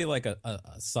 Maybe you could be like a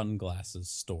sunglasses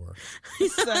store.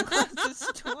 Sunglasses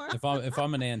store. If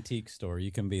I'm an antique store,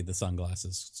 you can be the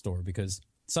sunglasses store because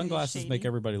sunglasses make shady.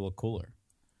 everybody look cooler.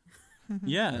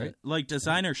 Yeah, Right. like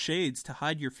designer shades to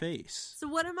hide your face. So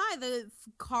what am I? The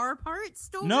car parts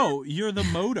store? No, you're the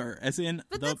motor, as in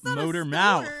but the that's not motor a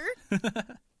mouth.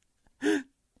 store.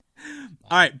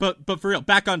 All right, but for real,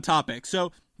 back on topic.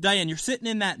 So, Diane, you're sitting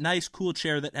in that nice, cool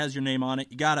chair that has your name on it.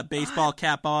 You got a baseball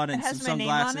cap on It and some has my name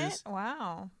on sunglasses. it.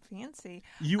 Wow, fancy.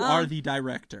 You are the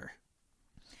director.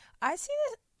 I see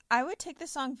this. I would take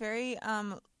this song very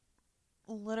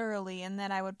literally, and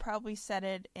then I would probably set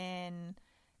it in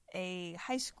a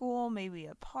high school, maybe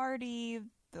a party.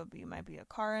 Might be a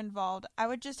car involved. I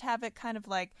would just have it kind of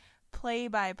like play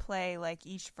by play, like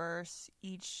each verse,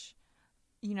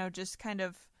 just kind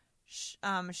of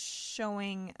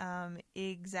showing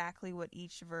exactly what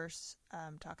each verse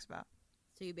talks about.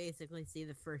 So you basically see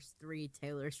the first 3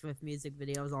 Taylor Swift music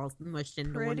videos all mushed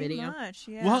into one Pretty video. much,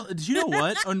 yeah. Well, do you know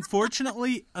what?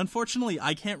 Unfortunately,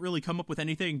 I can't really come up with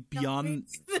anything beyond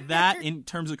that in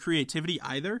terms of creativity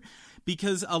either,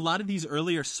 because a lot of these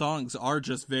earlier songs are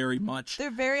just very much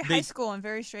they're very high school and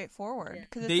very straightforward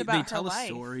because they it's about tell her a life.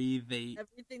 story. They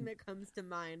Everything that comes to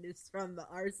mind is from the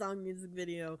Our Song music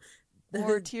video,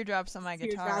 Or Teardrops on My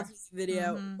Guitar. Teardrops music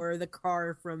video, Mhm. or the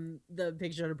car from the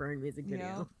Picture to Burn music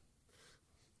video. Yep.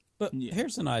 But Yeah.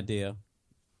 here's an idea.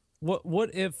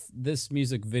 What if this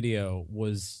music video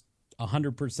was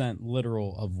 100%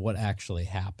 literal of what actually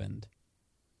happened?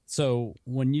 So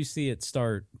when you see it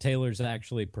start, Taylor's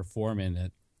actually performing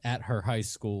it at her high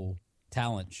school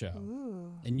talent show.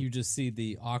 Ooh. And you just see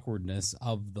the awkwardness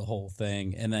of the whole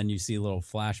thing. And then you see little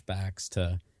flashbacks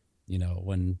to,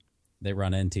 when they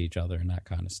run into each other and that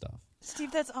kind of stuff.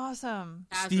 Steve, that's awesome.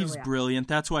 That's Steve's really brilliant.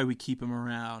 That's why we keep him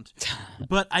around.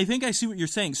 But I think I see what you're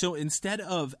saying. So instead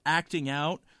of acting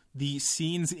out the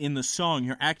scenes in the song,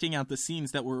 you're acting out the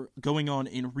scenes that were going on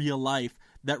in real life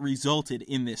that resulted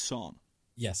in this song.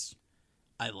 Yes.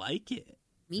 I like it.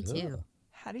 Me too. Ugh.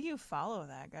 How do you follow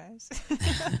that, guys?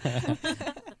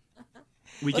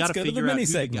 We Let's got to go to the figure out mini who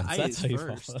the segments. guy That's is how you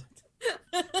first. follow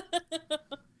it.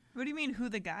 What do you mean who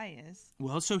the guy is?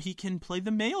 Well, so he can play the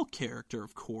male character,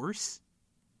 of course.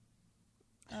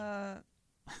 Or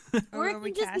Or it are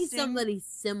we can just be casting? somebody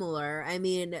similar. I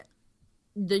mean,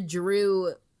 the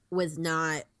Drew was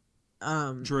not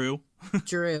Drew.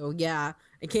 Drew. Yeah,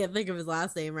 I can't think of his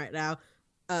last name right now.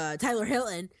 Tyler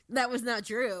Hilton. That was not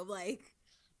Drew.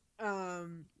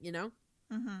 Mhm.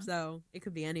 So it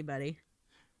could be anybody.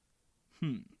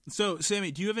 So,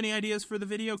 Sammy, do you have any ideas for the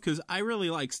video? Because I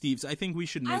really like Steve's. I think we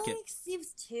should I make it. like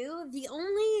Steve's too. The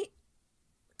only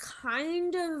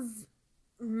kind of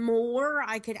more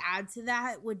I could add to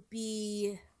that would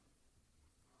be,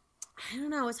 I don't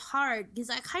know, it's hard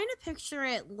because I kind of picture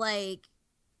it like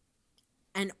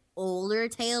an older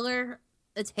Taylor,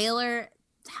 a Taylor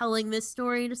telling this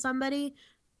story to somebody.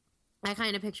 I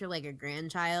kind of picture like a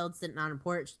grandchild sitting on a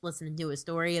porch listening to a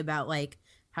story about like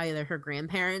how either her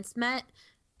grandparents met.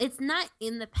 It's not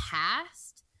in the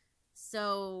past,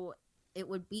 so it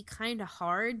would be kind of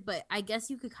hard, but I guess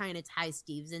you could kind of tie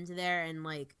Steve's into there and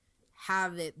like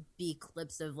have it be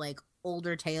clips of like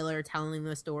older Taylor telling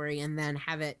the story and then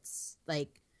have it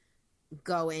like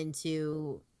go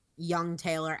into young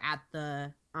Taylor at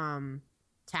the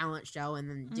talent show and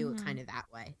then do it kind of that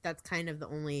way. That's kind of the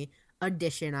only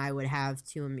addition I would have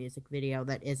to a music video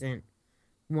that isn't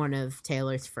one of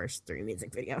Taylor's first 3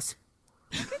 music videos.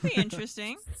 Could be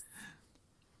interesting.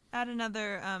 Add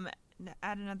another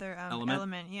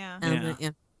element. Yeah. Yeah. Yeah.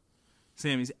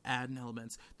 Sammy's adding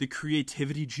elements. The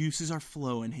creativity juices are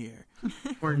flowing here.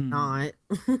 Or not.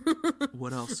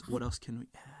 What else? What else can we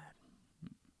add?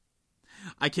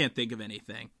 I can't think of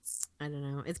anything. I don't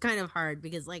know. It's kind of hard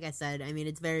because, like I said, I mean,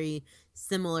 it's very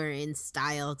similar in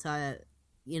style to,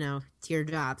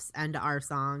 Teardrops and to our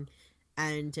song,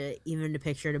 and to even to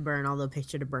Picture to Burn, although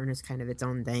Picture to Burn is kind of its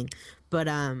own thing. But,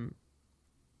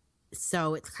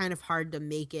 so it's kind of hard to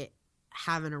make it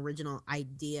have an original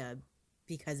idea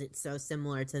because it's so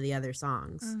similar to the other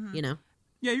songs,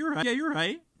 Yeah, you're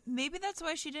right. Maybe that's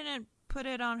why she didn't put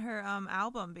it on her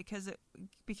album, because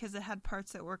it had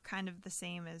parts that were kind of the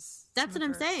same as. That's what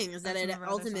I'm saying, is that it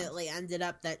ultimately ended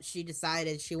up that she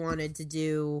decided she wanted to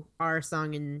do our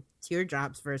song and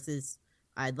Teardrops versus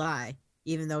I'd Lie,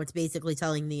 even though it's basically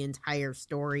telling the entire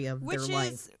story of their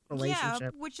life relationship.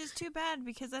 Yeah, which is too bad,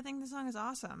 because I think the song is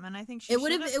awesome, and I think she it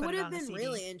would have been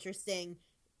really interesting,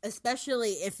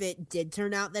 especially if it did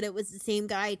turn out that it was the same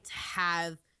guy, to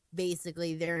have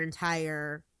basically their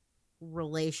entire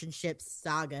relationship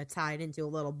saga tied into a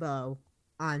little bow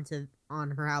on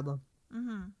her album.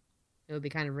 Mm-hmm. It would be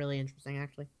kind of really interesting,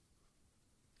 actually.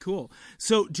 Cool.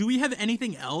 So do we have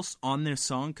anything else on this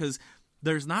song? Because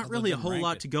there's not really a whole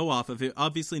lot to go off of. It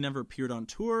obviously never appeared on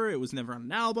tour. It was never on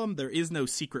an album. There is no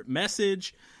secret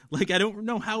message. Like, I don't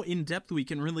know how in-depth we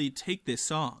can really take this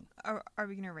song. Are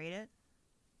we going to rate it?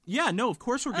 Yeah, no, of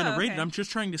course we're going to rate it. Okay. I'm just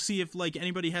trying to see if,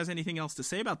 anybody has anything else to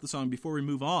say about the song before we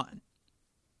move on.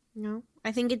 No,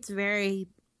 I think it's very,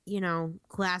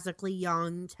 classically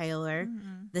young Taylor.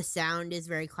 Mm-hmm. The sound is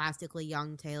very classically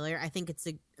young Taylor. I think it's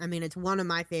one of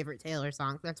my favorite Taylor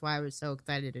songs. That's why I was so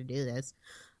excited to do this.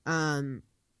 But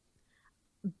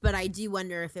I do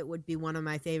wonder if it would be one of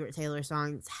my favorite Taylor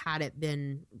songs had it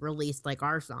been released like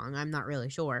our song. I'm not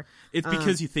really sure. It's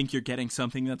because you think you're getting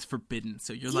something that's forbidden,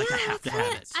 so you're like, I have to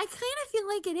have it. I kind of feel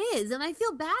like it is, and I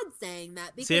feel bad saying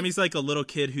that. Because, Sammy's like a little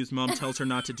kid whose mom tells her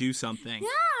not to do something.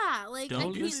 yeah, like, Don't I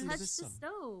can't listen touch to the some.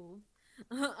 stove.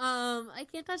 I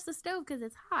can't touch the stove because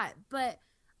it's hot. But,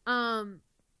 I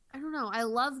don't know. I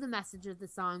love the message of the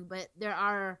song, but there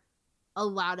are a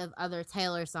lot of other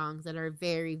Taylor songs that are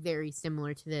very, very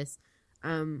similar to this.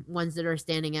 Ones that are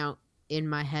standing out in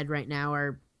my head right now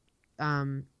are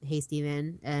Hey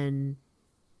Stephen and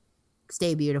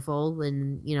Stay Beautiful,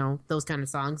 and those kind of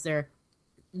songs. They're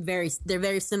very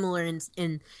similar in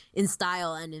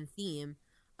style and in theme,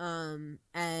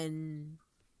 and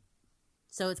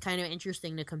so it's kind of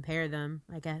interesting to compare them,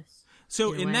 I guess.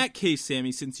 So Either in way. that case,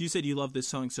 Sammy, since you said you love this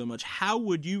song so much, how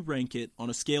would you rank it on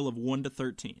a scale of 1 to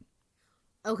 13?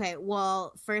 Okay,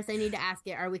 well, first I need to ask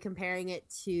it, are we comparing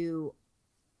it to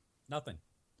Nothing.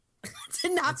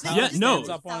 nothing? Yeah, It no. stands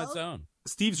up on its own.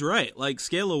 Steve's right. Like,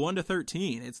 scale of 1 to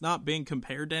 13. It's not being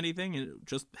compared to anything.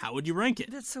 Just how would you rank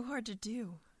it? That's so hard to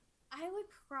do. I would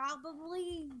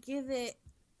probably give it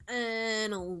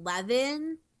an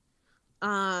 11.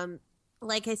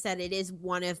 Like I said, it is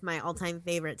one of my all-time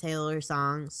favorite Taylor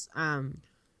songs.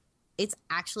 It's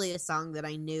actually a song that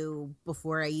I knew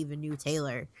before I even knew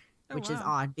Taylor, which is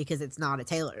odd because it's not a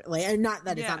Taylor. Not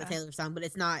that it's not a Taylor song, but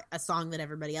it's not a song that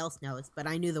everybody else knows. But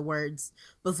I knew the words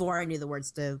before I knew the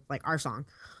words to our song.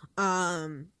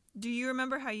 Do you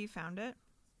remember how you found it?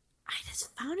 I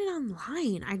just found it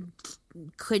online. I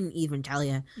couldn't even tell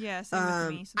you. Yeah, same with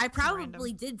me. I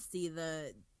probably did see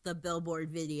the Billboard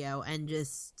video and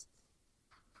just,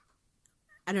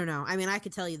 I don't know. I mean, I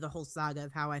could tell you the whole saga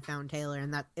of how I found Taylor,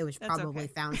 and that it was That's probably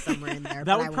okay. found somewhere in there. That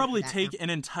but I would won't probably do that take now. an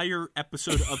entire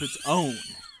episode of its own.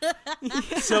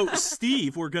 So,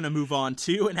 Steve, we're going to move on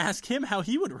to and ask him how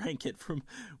he would rank it from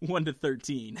 1 to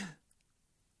 13.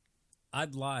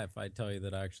 I'd lie if I tell you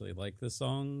that I actually like this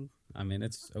song. I mean,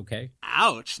 it's okay.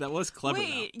 Ouch, that was clever.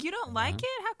 Wait, you don't like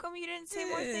it? How come you didn't say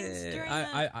more things during the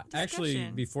I actually,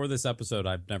 discussion? before this episode,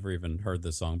 I've never even heard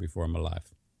this song before in my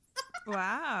life.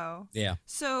 Wow. Yeah.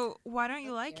 So why don't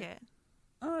you like it?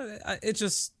 It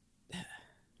just,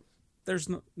 there's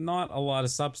not a lot of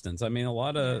substance. I mean, a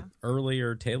lot of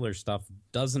earlier Taylor stuff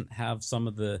doesn't have some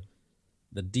of the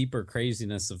deeper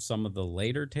craziness of some of the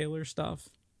later Taylor stuff.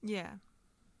 Yeah.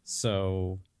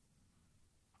 So,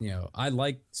 I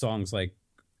like songs like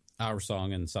Our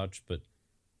Song and such, but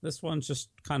this one's just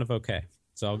kind of okay.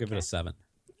 So I'll give it a 7.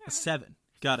 A 7.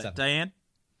 Got it. 7. Diane?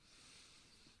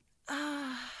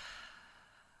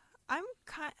 I'm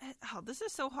this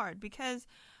is so hard because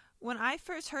when I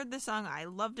first heard this song, I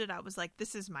loved it. I was like,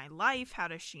 this is my life. How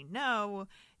does she know?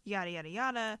 Yada, yada,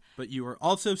 yada. But you were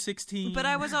also 16. But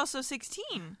I was also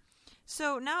 16.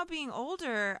 So now being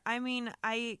older, I mean,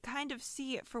 I kind of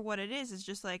see it for what it is. It's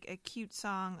just like a cute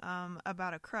song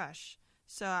about a crush.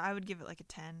 So I would give it like a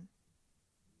 10.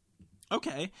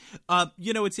 Okay.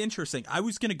 It's interesting. I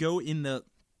was going to go in the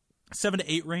 7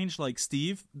 to 8 range like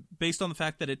Steve, based on the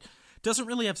fact that it doesn't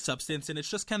really have substance and it's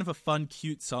just kind of a fun,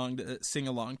 cute song to sing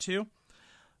along to.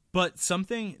 But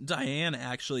something Diane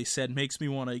actually said makes me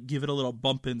want to give it a little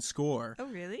bump in score. Oh,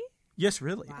 really? Yes,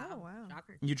 really. Oh, wow.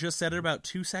 Shocker. You just said it about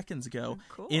 2 seconds ago.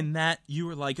 Cool. In that you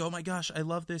were like, oh my gosh, I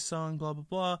love this song, blah, blah,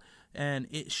 blah. And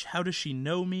how does she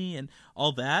know me and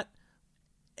all that?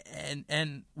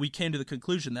 And we came to the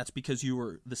conclusion that's because you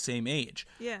were the same age.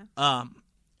 Yeah.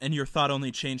 And your thought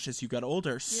only changed as you got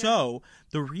older. So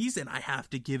the reason I have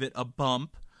to give it a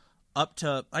bump up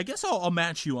to, I guess I'll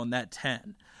match you on that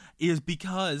 10, is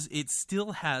because it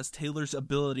still has Taylor's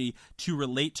ability to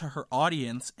relate to her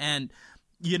audience. And,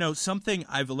 you know, something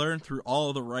I've learned through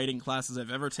all the writing classes I've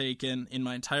ever taken in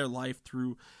my entire life,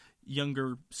 through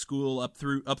younger school, up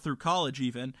through college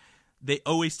even, they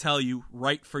always tell you,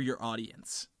 write for your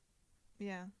audience.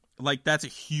 Yeah. Like, that's a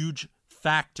huge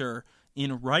factor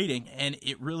in writing, and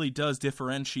it really does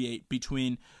differentiate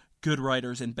between good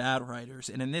writers and bad writers.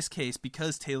 And in this case,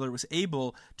 because Taylor was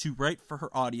able to write for her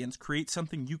audience, create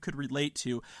something you could relate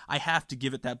to, I have to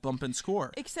give it that bump in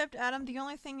score. Except, Adam, the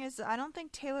only thing is, I don't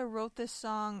think Taylor wrote this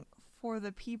song for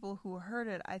the people who heard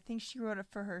it. I think she wrote it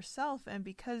for herself, and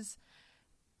because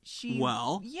she...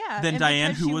 Well, yeah, then and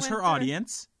Diane, because who she was went her through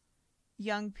audience?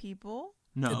 Young people.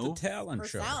 No. The talent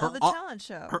show. Herself. Oh, the talent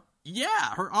show.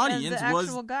 Her audience and the was...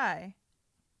 actual guy.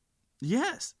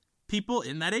 Yes. People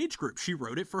in that age group. She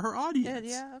wrote it for her audience.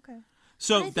 Yeah, okay.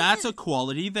 So that's a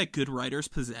quality that good writers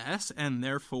possess, and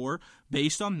therefore,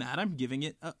 based on that, I'm giving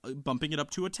it, bumping it up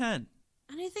to a 10.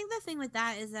 And I think the thing with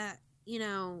that is that, you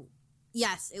know,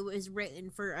 yes, it was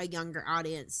written for a younger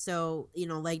audience. So, you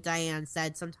know, like Diane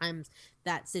said, sometimes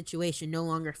that situation no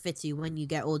longer fits you when you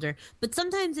get older. But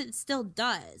sometimes it still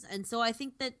does. And so I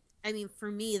think that, I mean,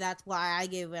 for me, that's why I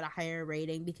gave it a higher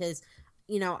rating, because,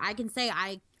 you know, I can say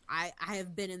I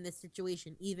have been in this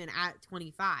situation even at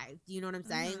 25. Do you know what I'm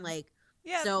saying? Mm-hmm. Like,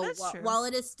 Yeah, so that's true. while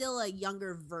it is still a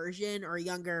younger version or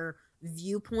younger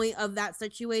viewpoint of that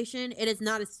situation, it is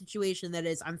not a situation that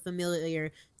is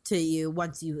unfamiliar to you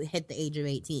once you hit the age of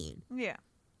 18. Yeah.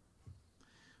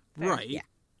 Right. Yeah.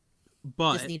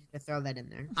 But Just needed to throw that in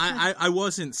there. I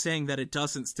wasn't saying that it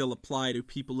doesn't still apply to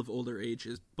people of older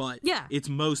ages, but Yeah. it's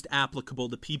most applicable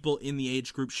to people in the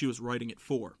age group she was writing it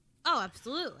for. Oh,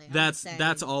 absolutely.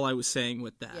 That's all I was saying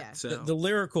with that. Yeah. So The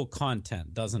lyrical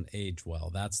content doesn't age well.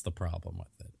 That's the problem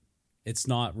with it. It's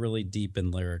not really deep in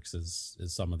lyrics as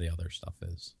some of the other stuff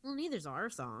is. Well, neither's our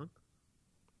song.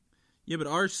 yeah, but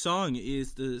our song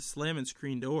is the slamming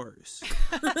screen doors.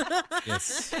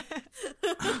 Yes.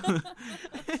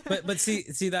 but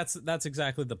see that's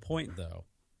exactly the point though.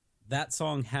 That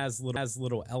song has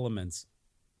little elements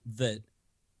that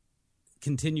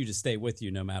continue to stay with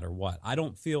you no matter what. I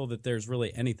don't feel that there's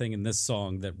really anything in this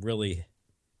song that really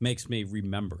makes me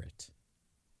remember it.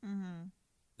 Mm-hmm.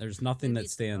 There's nothing Maybe that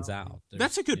stands so. out.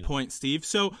 That's a good point, Steve.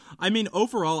 So, I mean,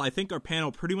 overall, I think our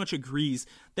panel pretty much agrees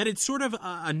that it's sort of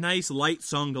a nice, light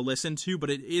song to listen to,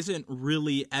 but it isn't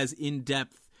really as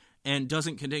in-depth and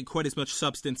doesn't contain quite as much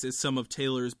substance as some of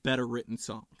Taylor's better written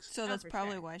songs. So that's for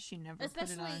probably sure. why she never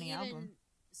Especially put it on any even album.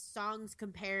 songs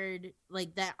compared,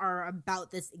 like, that are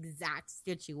about this exact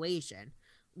situation.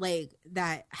 Like,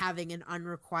 that having an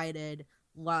unrequited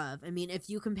love. I mean,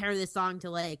 if you compare this song to,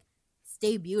 like,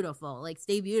 Stay Beautiful. Like,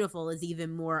 Stay Beautiful is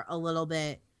even a little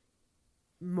bit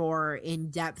more in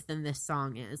depth than this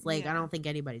song is. Like, Yeah. I don't think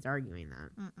anybody's arguing that.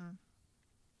 Mm-mm.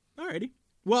 Alrighty.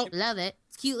 Well, Love it.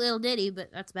 It's a cute little ditty, but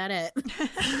that's about it.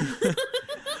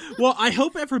 well, I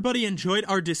hope everybody enjoyed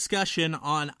our discussion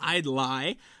on I'd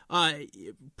Lie.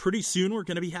 Pretty soon we're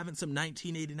going to be having some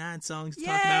 1989 songs to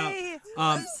talk about. Yay!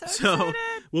 I'm so excited.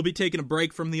 We'll be taking a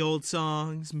break from the old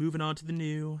songs, moving on to the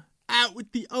new. Out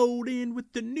with the old, in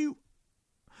with the new.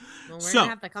 Well, we're So- going to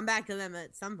have to come back to them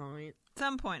at some point.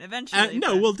 Some point, eventually.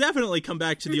 No, but- we'll definitely come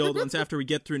back to the old ones after we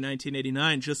get through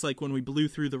 1989, just like when we blew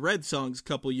through the Red songs a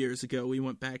couple years ago, we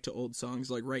went back to old songs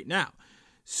like right now.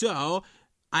 So,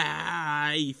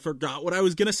 I forgot what I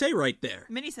was going to say right there.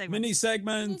 Mini segments.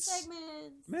 Mini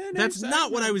segments. That's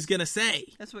not what I was going to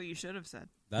say. That's what you should have said.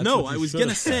 That's No, what I you was should going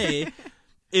to have said. say,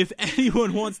 if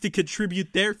anyone wants to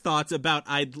contribute their thoughts about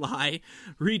I'd Lie,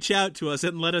 reach out to us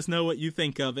and let us know what you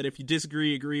think of it. If you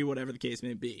disagree, agree, whatever the case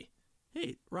may be. Hey,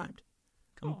 it rhymed.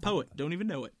 I'm a poet. Don't even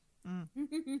know it.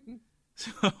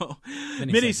 So,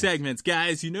 mini segments,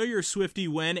 guys. You know you're a Swiftie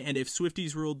when and if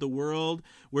Swifties ruled the world,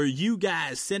 where you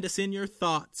guys send us in your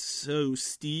thoughts. So,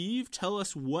 Steve, tell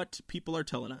us what people are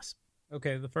telling us.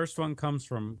 Okay, the first one comes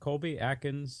from Colby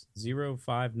Atkins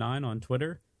 059 on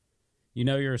Twitter. You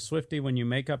know you're a Swiftie when you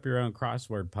make up your own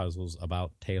crossword puzzles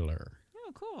about Taylor.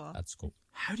 Oh, cool. That's cool.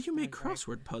 How do you make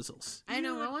crossword puzzles? I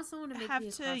know. I want someone to make have me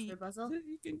a to- crossword puzzle. You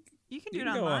can do You it can go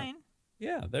on. online.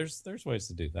 Yeah, there's ways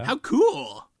to do that. How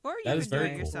cool! Or you That could is do very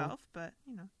it cool. yourself, but,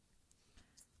 you know.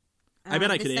 I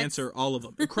bet I this could next- answer all of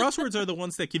them. Crosswords are the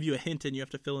ones that give you a hint and you have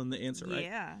to fill in the answer, right?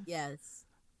 Yeah. Yes.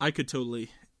 I could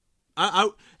totally.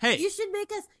 Hey, You should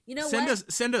make us. You know send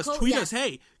what? us, Col- tweet yes. us.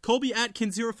 Hey, Colby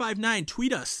Atkins 059,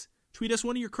 tweet us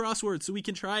one of your crosswords so we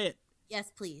can try it.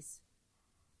 Yes, please.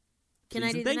 Can Please I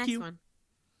and do the thank next you. one?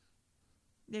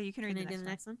 Yeah, you can read Can I the do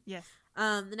next the one. next one?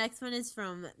 Yes. The next one is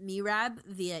from Mirab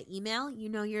via email. You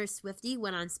know you're a Swiftie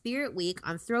when on Spirit Week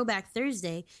on Throwback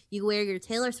Thursday, you wear your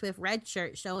Taylor Swift red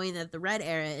shirt showing that the red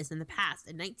era is in the past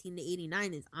and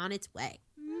 1989 is on its way.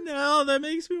 No, that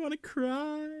makes me want to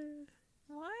cry.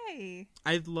 Why?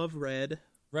 I love red.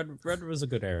 Red was a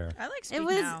good era. I like It Speak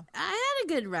was. Now. I had a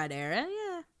good red era,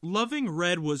 Loving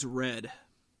red was red.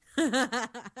 yeah.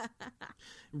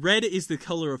 Red is the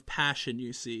color of passion,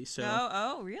 you see. So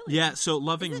Oh, really? yeah, so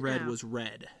loving Is it red now? was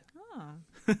red. Oh.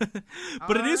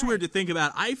 But it is Alright. weird to think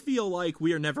about. I feel like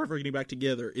We Are Never Ever Getting Back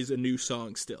Together is a new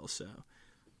song still, so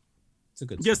It's a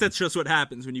good I guess song. that's just what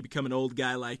happens when you become an old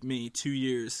guy like me. 2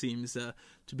 years seems to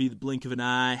be the blink of an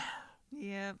eye.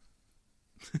 Yep.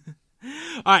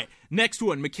 All right, next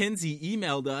one. Mackenzie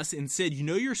emailed us and said, you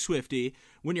know you're Swiftie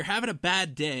when you're having a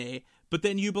bad day, but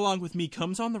then You Belong With Me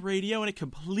comes on the radio and it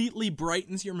completely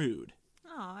brightens your mood.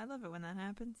 Oh, I love it when that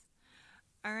happens.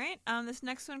 All right. This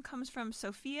next one comes from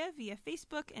Sophia via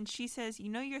Facebook, and she says, "You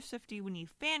know you're Swiftie when you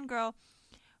fangirl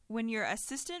when your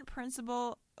assistant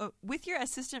principal with your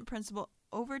assistant principal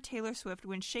over Taylor Swift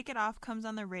when Shake It Off comes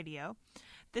on the radio."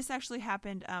 This actually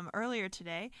happened earlier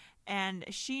today, and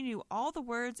she knew all the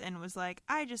words and was like,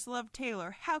 "I just love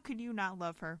Taylor. How could you not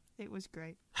love her?" It was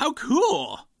great. How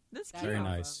cool! That's cute. Very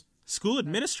nice. School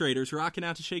administrators rocking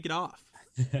out to Shake It Off.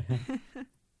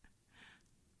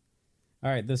 All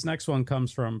right, this next one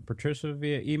comes from Patricia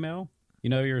via email. You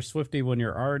know you're a Swiftie when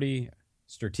you're already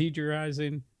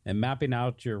strategizing and mapping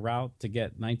out your route to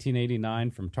get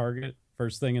 1989 from Target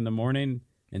first thing in the morning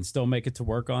and still make it to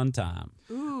work on time.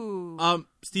 Ooh.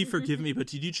 Steve, forgive me, but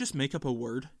did you just make up a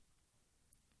word?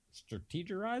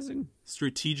 Strategizing?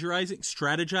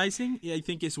 Strategizing, yeah, I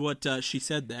think is what she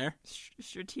said there.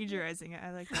 Strategizing.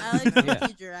 I like that. I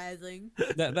like strategizing.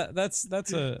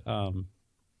 That's a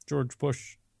George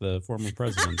Bush, the former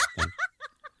president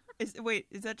thing. Wait,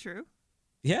 is that true?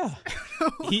 Yeah,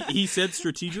 He said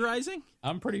strategizing?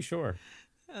 I'm pretty sure.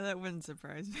 Oh, that wouldn't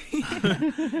surprise me.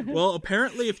 Well,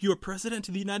 apparently if you're president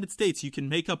of the United States, you can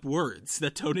make up words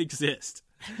that don't exist.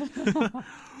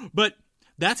 But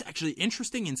that's actually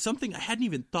interesting and something I hadn't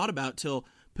even thought about till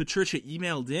Patricia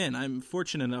emailed in. I'm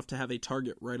fortunate enough to have a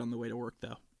Target right on the way to work,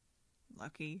 though.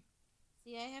 Lucky.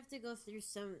 See, I have to go through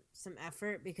some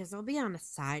effort because I'll be on a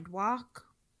sidewalk.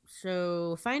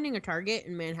 So finding a Target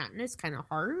in Manhattan is kind of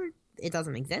hard. It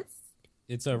doesn't exist.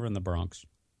 It's over in the Bronx.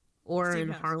 Or Steve in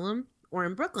knows. Harlem. Or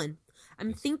in Brooklyn.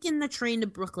 I'm thinking the train to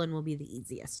Brooklyn will be the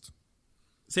easiest.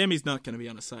 Sammy's not going to be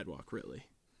on a sidewalk, really,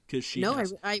 because she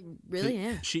has, I really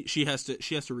am. she has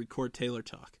to record Taylor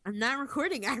Talk. I'm not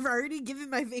recording. I've already given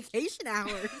my vacation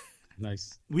hours.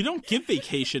 Nice. We don't give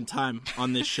vacation time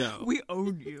on this show. We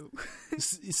own you.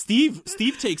 Steve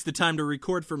takes the time to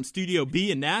record from Studio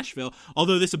B in Nashville.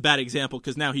 Although this is a bad example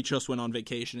because now he just went on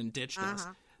vacation and ditched us.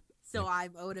 So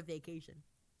I'm owed a vacation.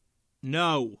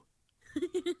 No.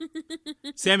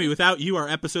 Sammy, without you, our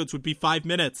episodes would be 5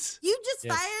 minutes. You just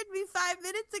Yes. fired me 5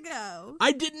 minutes ago.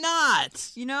 I did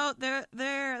not. You know, there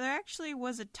actually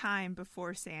was a time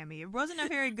before Sammy. It wasn't a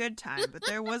very good time, but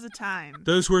there was a time.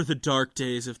 Those were the dark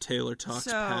days of Taylor Talk's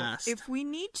So past. if we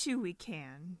need to, we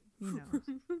can. You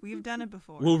know, we've done it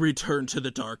before. We'll return to the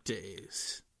dark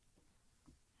days.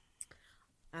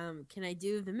 Can I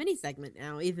do the mini segment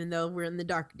now, even though we're in the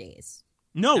dark days?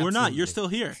 No, we're not. Absolutely. You're still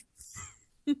here.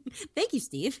 Thank you,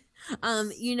 Steve.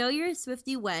 You know you're a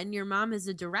Swiftie when your mom is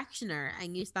a directioner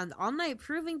and you spend all night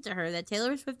proving to her that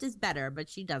Taylor Swift is better, but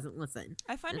she doesn't listen.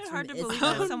 I find That's it hard to when it's-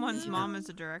 believe that Oh, someone's no. mom is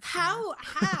a director. How?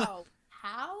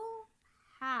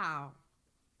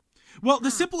 Well,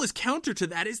 the simplest counter to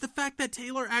that is the fact that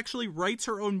Taylor actually writes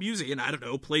her own music and, I don't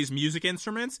know, plays music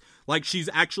instruments. Like she's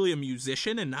actually a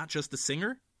musician and not just a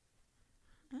singer.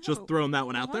 Just throwing that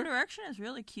one out One there. Direction is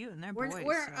really cute, and they're boys.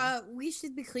 We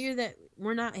should be clear that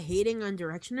we're not hating on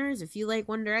Directioners. If you like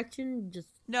One Direction, just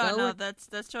no, go with, that's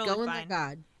go totally with fine.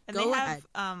 God. And Go they ahead.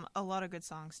 have a lot of good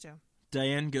songs too.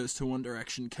 Diane goes to One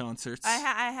Direction concerts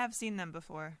I have seen them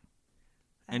before.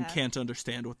 I and have. can't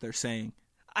understand what they're saying.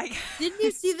 Didn't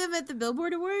you see them at the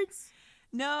Billboard Awards?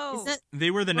 No. Is that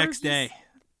They were the Or next just- day.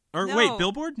 Or No. wait,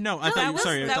 Billboard? No, I thought that you was,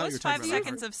 sorry, I that thought was you were 5 talking about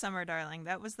Seconds of Summer, Darling.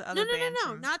 That was the other no, band. no,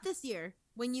 from- not this year.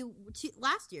 When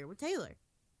last year with Taylor,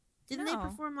 didn't they No.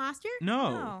 perform last year?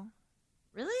 No. No.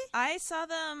 Really? I saw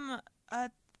them. I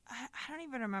don't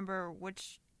even remember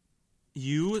which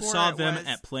You tour saw it them was.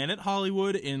 at Planet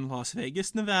Hollywood in Las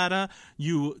Vegas, Nevada.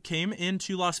 You came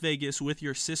into Las Vegas with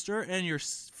your sister and your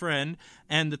friend,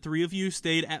 and the three of you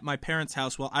stayed at my parents'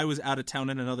 house while I was out of town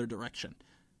in another direction.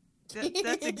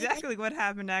 That's exactly what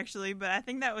happened, actually. But I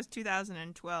think that was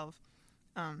 2012.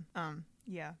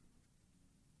 Yeah.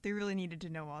 They really needed to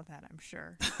know all that, I'm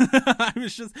sure. I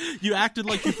was just, you acted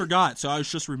like you forgot, so I was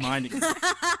just reminding you.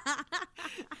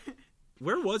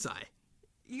 Where was I?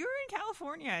 You were in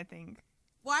California, I think.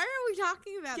 Why are we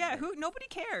talking about Yeah, this? nobody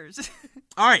cares.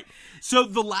 All right, so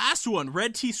the last one,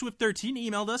 Red T Swift 13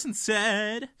 emailed us and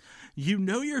said, "You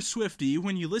know you're a Swiftie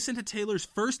when you listen to Taylor's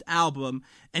first album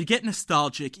and get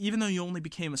nostalgic, even though you only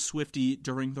became a Swiftie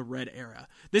during the Red era.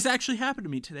 This actually happened to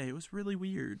me today. It was really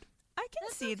weird." I can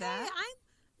That's see okay. that.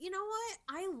 You know what?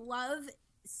 I love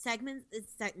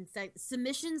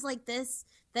submissions like this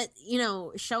that, you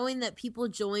know, showing that people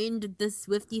joined the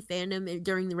Swiftie fandom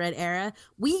during the Red era.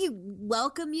 We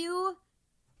welcome you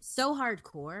so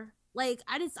hardcore. Like,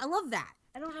 I love that.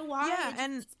 I don't know why. Yeah, It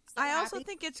and just makes me so I also happy.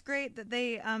 think it's great that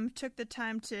they took the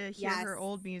time to hear her Yes.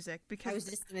 old music, I was because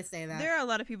just gonna say that. there are a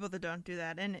lot of people that don't do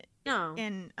that, and No.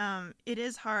 it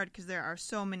is hard because there are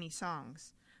so many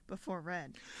songs before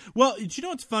Red. Well, do you know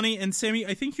what's funny? And Sammy,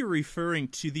 I think you're referring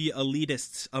to the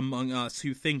elitists among us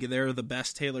who think they're the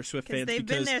best Taylor Swift Because fans they've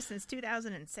been there since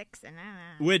 2006.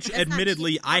 which That's not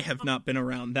admittedly true. I have not been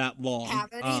around that long.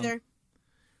 Haven't either.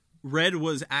 Red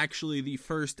was actually the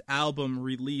first album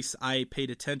release I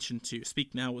paid attention to.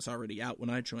 Speak Now was already out when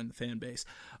I joined the fan base.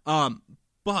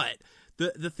 But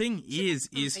the thing is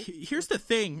here's the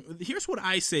thing. Here's what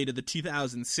I say to the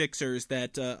 2006ers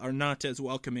that are not as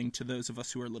welcoming to those of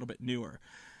us who are a little bit newer.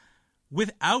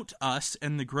 Without us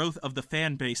and the growth of the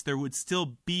fan base, there would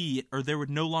still be, or there would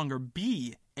no longer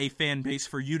be, a fan base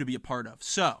for you to be a part of.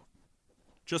 So,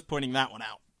 just pointing that one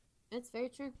out. It's very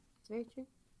true. It's very true.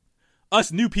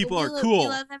 Us new people We are love- cool. We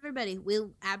love everybody. We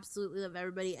absolutely love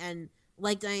everybody. And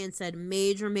like Diane said,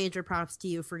 major props to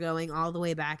you for going all the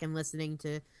way back and listening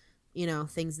to, you know,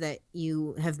 things that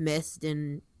you have missed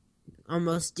and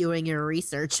almost doing your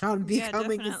research on Yeah,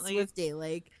 becoming a definitely. Swiftie.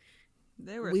 Like,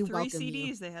 There were We 3 welcome CDs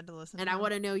you. they had to listen and to. I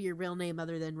want to know your real name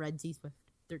other than Red T Swift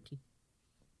 13.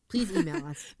 Please email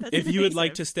us. That's If you would like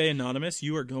to invasive. stay anonymous,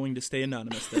 you are going to stay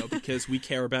anonymous, though, because we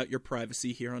care about your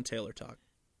privacy here on Taylor Talk.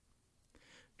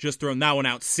 Just throwing that one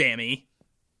out, Sammy.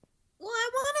 Well, I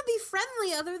want to be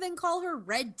friendly other than call her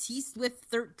Red T Swift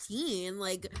 13.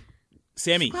 Like,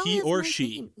 Sammy, probably he has a or nice she.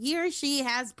 name. He or she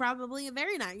has probably a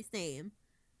very nice name.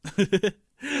 Hey,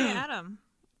 Adam.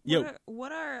 Yo.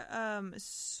 What are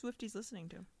Swifties listening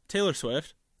to? Taylor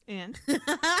Swift. And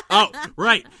Oh,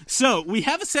 right. So we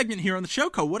have a segment here on the show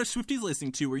called What Are Swifties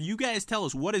Listening To, where you guys tell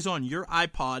us what is on your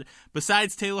iPod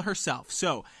besides Taylor herself.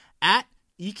 So at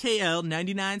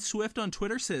EKL99Swift on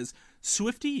Twitter says,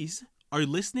 Swifties are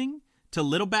listening to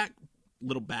Little Black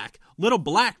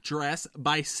Dress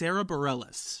by Sarah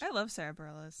Bareilles. I love Sarah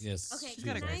Bareilles. Yes. Okay, She's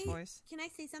got a can great I- voice. Can I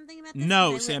say something about this?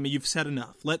 No, Because I Sammy, you've said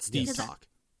enough. Let Steve Yes. talk.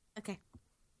 Okay.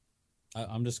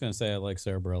 I'm just going to say I like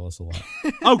Sarah Bareilles a lot.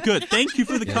 Oh, good. Thank you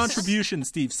for the Yes. contribution,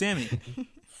 Steve. Sammy.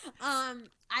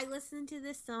 I listened to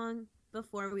this song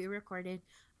before we recorded.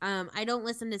 I don't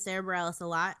listen to Sarah Bareilles a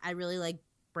lot. I really like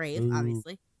Brave, Ooh.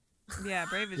 obviously. Yeah,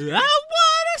 Brave I is great. want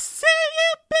to see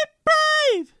you be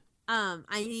brave.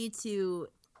 I need to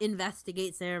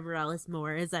investigate Sarah Bareilles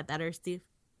more. Is that better, Steve?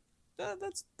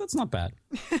 That's not bad.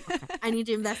 I need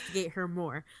to investigate her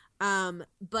more.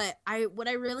 But what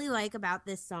I really like about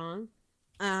this song,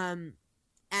 and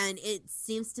it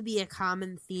seems to be a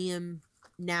common theme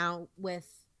now with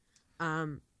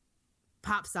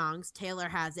pop songs. Taylor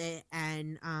has it,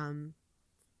 and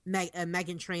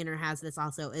Meghan Trainor has this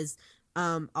also, is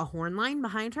a horn line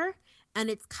behind her. And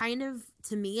it's kind of,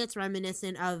 to me, it's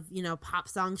reminiscent of, you know, pop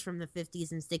songs from the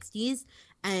 50s and 60s.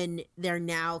 And they're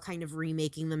now kind of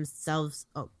remaking themselves,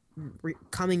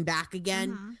 coming back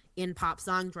again Mhm. in pop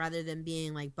songs rather than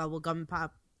being like bubblegum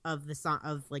pop of the song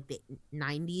of like the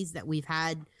 90s that we've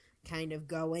had kind of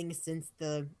going since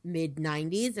the mid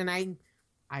 90s. And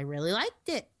I really liked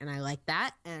it. And I liked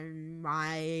that. And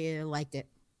I liked it.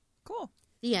 Cool.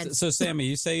 The end. So, Sammy,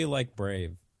 you say you like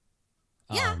Brave.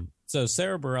 Yeah. So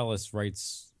Sarah Bareilles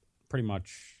writes pretty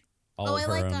much all Oh, of I her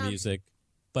like, own music.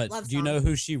 But love do you know songs.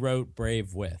 who she wrote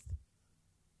Brave with?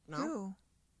 No, Ooh.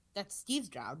 that's Steve's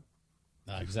job.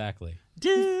 Exactly.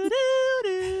 Do, do,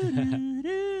 do, do,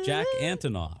 do. Jack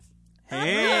Antonoff.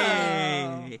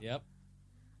 Hey. Yep.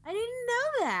 I didn't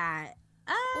know that.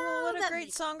 Oh, Well, what a that great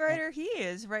makes- songwriter he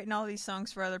is, writing all these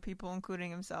songs for other people, including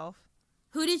himself.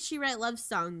 Who did she write Love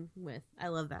Song with? I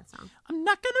love that song. I'm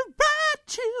not gonna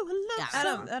write you a love Yeah.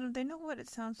 song. Adam, they know what it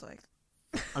sounds like.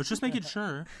 I was just making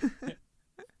sure.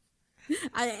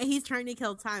 He's trying to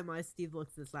kill time while Steve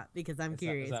looks this up because I'm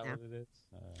curious is that now. what it is?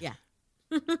 Yeah.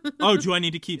 Oh, do I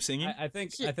need to keep singing? I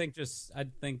think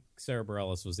Sarah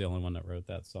Bareilles was the only one that wrote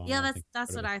that song. Yeah,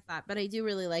 that's what I thought, but I do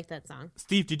really like that song.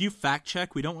 Steve, did you fact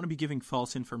check? We don't want to be giving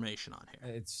false information on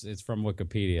here. It's from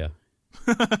Wikipedia.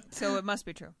 So it must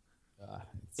be true.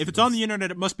 If it's on the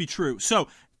internet, it must be true. So,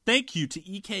 thank you to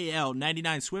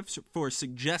EKL99 Swift for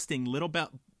suggesting Little Black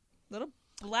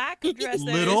Dress. Little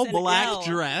There's an Black L.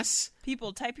 Dress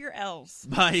People, type your L's.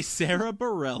 by Sarah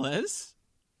Bareilles.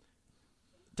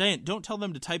 Diane, don't tell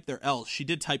them to type their L. She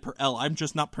did type her L. I'm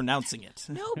just not pronouncing it.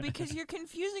 No, because you're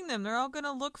confusing them. They're all going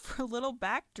to look for Little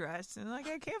Back Dress. And I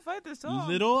can't find this song.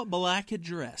 Little Black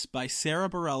Dress by Sarah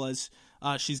Bareilles.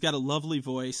 She's got a lovely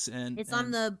voice. And It's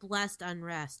on the Blessed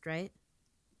Unrest, right?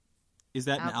 Is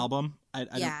that an album? I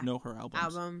Yeah. don't know her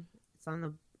albums. It's on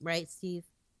the right, Steve?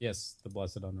 Yes, The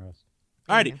Blessed Unrest.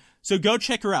 Alrighty, so go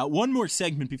check her out. One more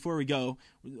segment before we go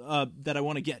that I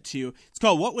want to get to. It's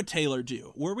called What Would Taylor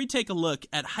Do?, where we take a look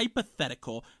at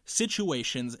hypothetical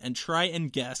situations and try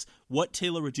and guess what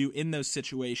Taylor would do in those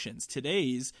situations.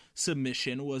 Today's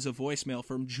submission was a voicemail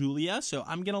from Julia, so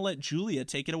I'm going to let Julia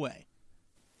take it away.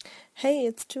 Hey,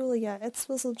 it's Julia. It's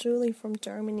Whistle Julie from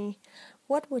Germany.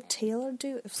 What would Taylor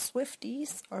do if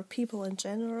Swifties, or people in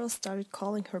general, started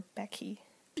calling her Becky?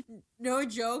 No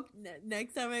joke.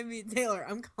 Next time I meet Taylor,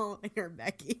 I'm calling her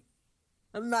Becky.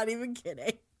 I'm not even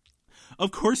kidding.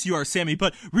 Of course you are, Sammy,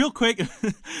 but real quick,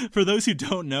 for those who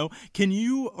don't know, can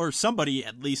you, or somebody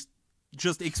at least,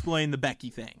 just explain the Becky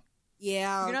thing?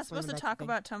 Yeah. You're not supposed to talk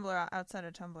about Tumblr outside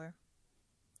of Tumblr.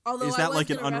 Although Is that like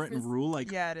an unwritten rule?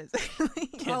 Like, Yeah, it is.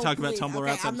 can't talk about Tumblr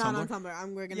outside I'm of not Tumblr? on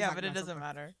Tumblr. We're gonna Yeah, talk but it about doesn't Tumblr.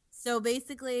 matter. So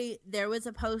basically, there was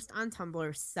a post on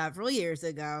Tumblr several years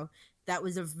ago that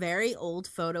was a very old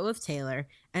photo of Taylor,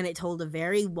 and it told a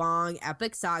very long,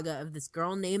 epic saga of this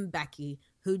girl named Becky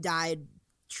who died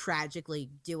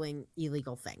tragically doing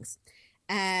illegal things.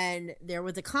 And there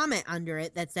was a comment under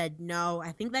it that said, "No,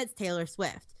 I think that's Taylor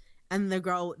Swift." And the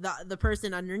girl, the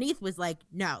person underneath was like,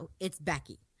 "No, it's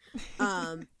Becky."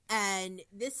 And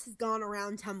this has gone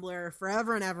around Tumblr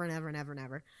forever and ever and ever and ever and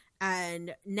ever.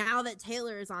 And now that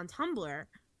Taylor is on Tumblr,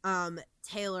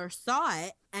 Taylor saw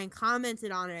it and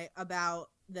commented on it about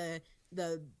the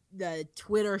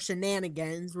Twitter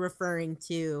shenanigans referring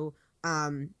to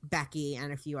Becky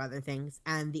and a few other things.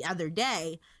 And the other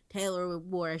day, Taylor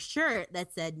wore a shirt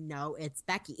that said, "No, it's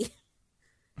Becky."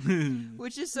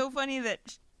 Which is so funny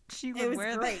that she would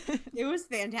wear great. that. It was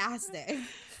fantastic.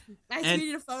 I And-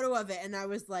 tweeted a photo of it, and I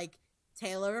was like,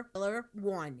 Taylor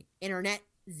 1, internet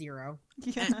 0.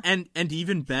 Yeah. and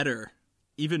even better,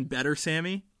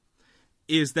 Sammy,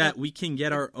 is that we can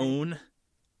get our own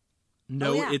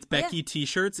It's Becky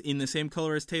t-shirts in the same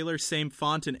color as Taylor, same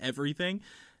font and everything.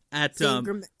 At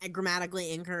Same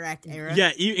grammatically incorrect era.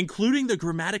 yeah, including the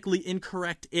grammatically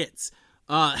incorrect it's.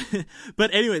 But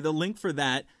anyway, the link for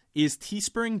that is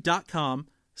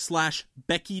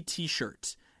teespring.com/Becky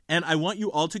t-shirt. And I want you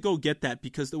all to go get that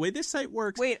because the way this site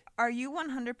works... Wait, are you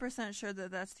 100% sure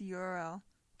that that's the URL?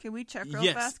 Can we check real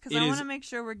Yes, fast? Because it I is- want to make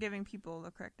sure we're giving people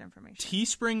the correct information.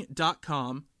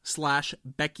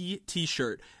 teespring.com/Becky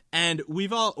t-shirt. And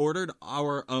we've all ordered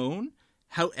our own.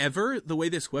 However, the way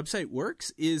this website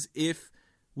works is if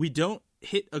we don't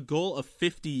hit a goal of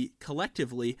 50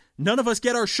 collectively, none of us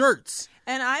get our shirts.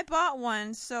 And I bought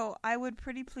one, so I would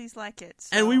pretty please like it.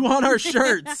 So. And we want our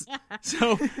shirts.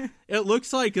 So it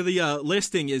looks like the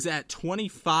listing is at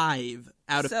 25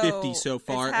 out of 50 so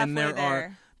far. it's And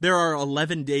halfway there are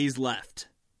 11 days left.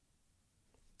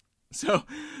 So,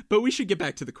 but we should get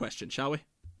back to the question, shall we?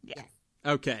 Yeah.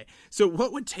 Okay, so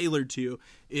what would Taylor do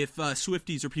if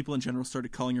Swifties or people in general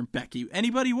started calling her Becky?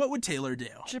 Anybody, what would Taylor do?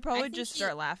 Should probably think just she-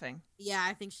 start laughing. Yeah,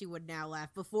 I think she would now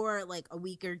laugh. Before, like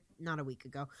not a week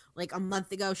ago, like a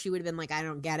month ago, she would have been like, "I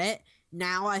don't get it."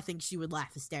 Now I think she would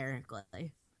laugh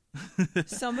hysterically.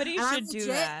 Somebody And I'm should do legit-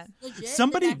 that. legit,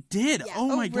 Somebody the next- did. yeah. Oh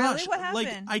my really? gosh. What Like,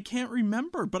 happened? I can't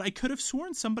remember, but I could have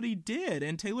sworn somebody did,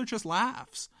 and Taylor just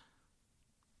laughs.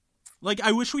 Like,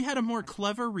 I wish we had a more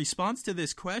clever response to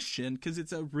this question, because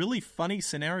it's a really funny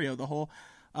scenario, the whole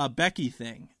Becky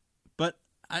thing. But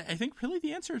I think really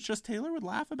the answer is just Taylor would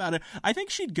laugh about it. I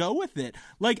think she'd go with it.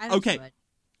 Like, I think she okay, would.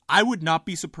 I would not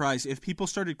be surprised if people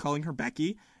started calling her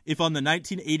Becky if on the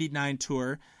 1989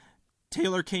 tour,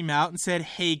 Taylor came out and said,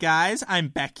 "Hey guys, I'm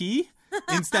Becky."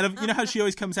 Instead of, you know how she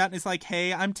always comes out and is like,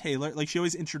 "Hey, I'm Taylor." Like, she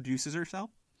always introduces herself.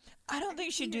 I don't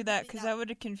think she'd her do that doing because that. that would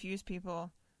have confused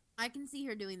people. I can see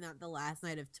her doing that the last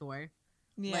night of tour.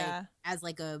 Yeah. Like, as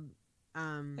like a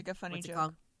Like a funny what's it joke.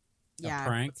 called? Yeah,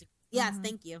 prank? Yes,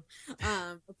 thank you.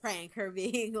 A prank, her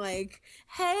being like,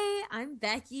 "Hey, I'm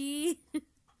Becky."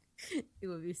 It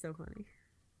would be so funny.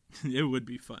 It would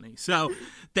be funny. So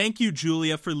thank you,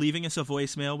 Julia, for leaving us a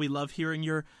voicemail. We love hearing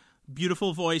your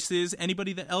beautiful voices.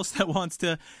 Anybody else that wants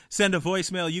to send a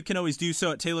voicemail, you can always do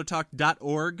so at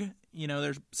taylortalk.org.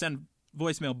 There's send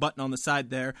voicemail button on the side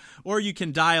there, or you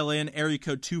can dial in area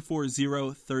code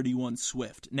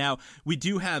 240-31-SWIFT. Now, we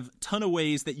do have a ton of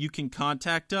ways that you can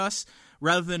contact us.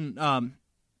 Rather than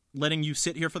letting you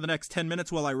sit here for the next 10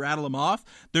 minutes while I rattle them off,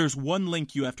 there's one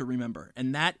link you have to remember,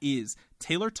 and that is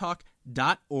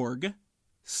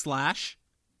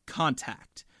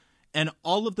taylortalk.org/contact. And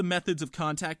all of the methods of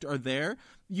contact are there.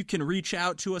 You can reach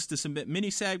out to us to submit mini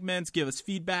segments, give us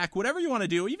feedback, whatever you want to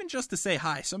do, even just to say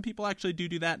hi. Some people actually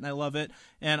do that, and I love it.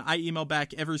 And I email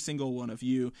back every single one of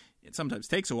you. It sometimes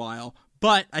takes a while,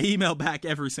 but I email back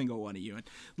every single one of you. And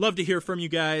love to hear from you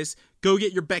guys. Go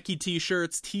get your Becky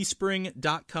t-shirts,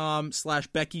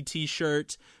 teespring.com/Becky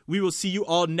t-shirt. We will see you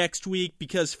all next week,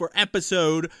 because for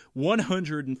episode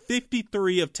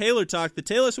 153 of Taylor Talk, the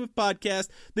Taylor Swift podcast,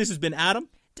 this has been Adam,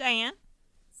 Diane,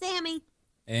 Sammy,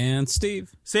 and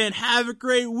Steve saying have a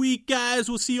great week, guys.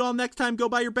 We'll see you all next time. Go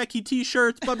buy your Becky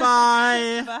t-shirts.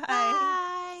 Bye-bye. Bye.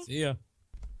 bye. see ya.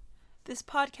 This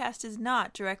podcast is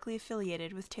not directly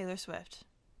affiliated with Taylor Swift.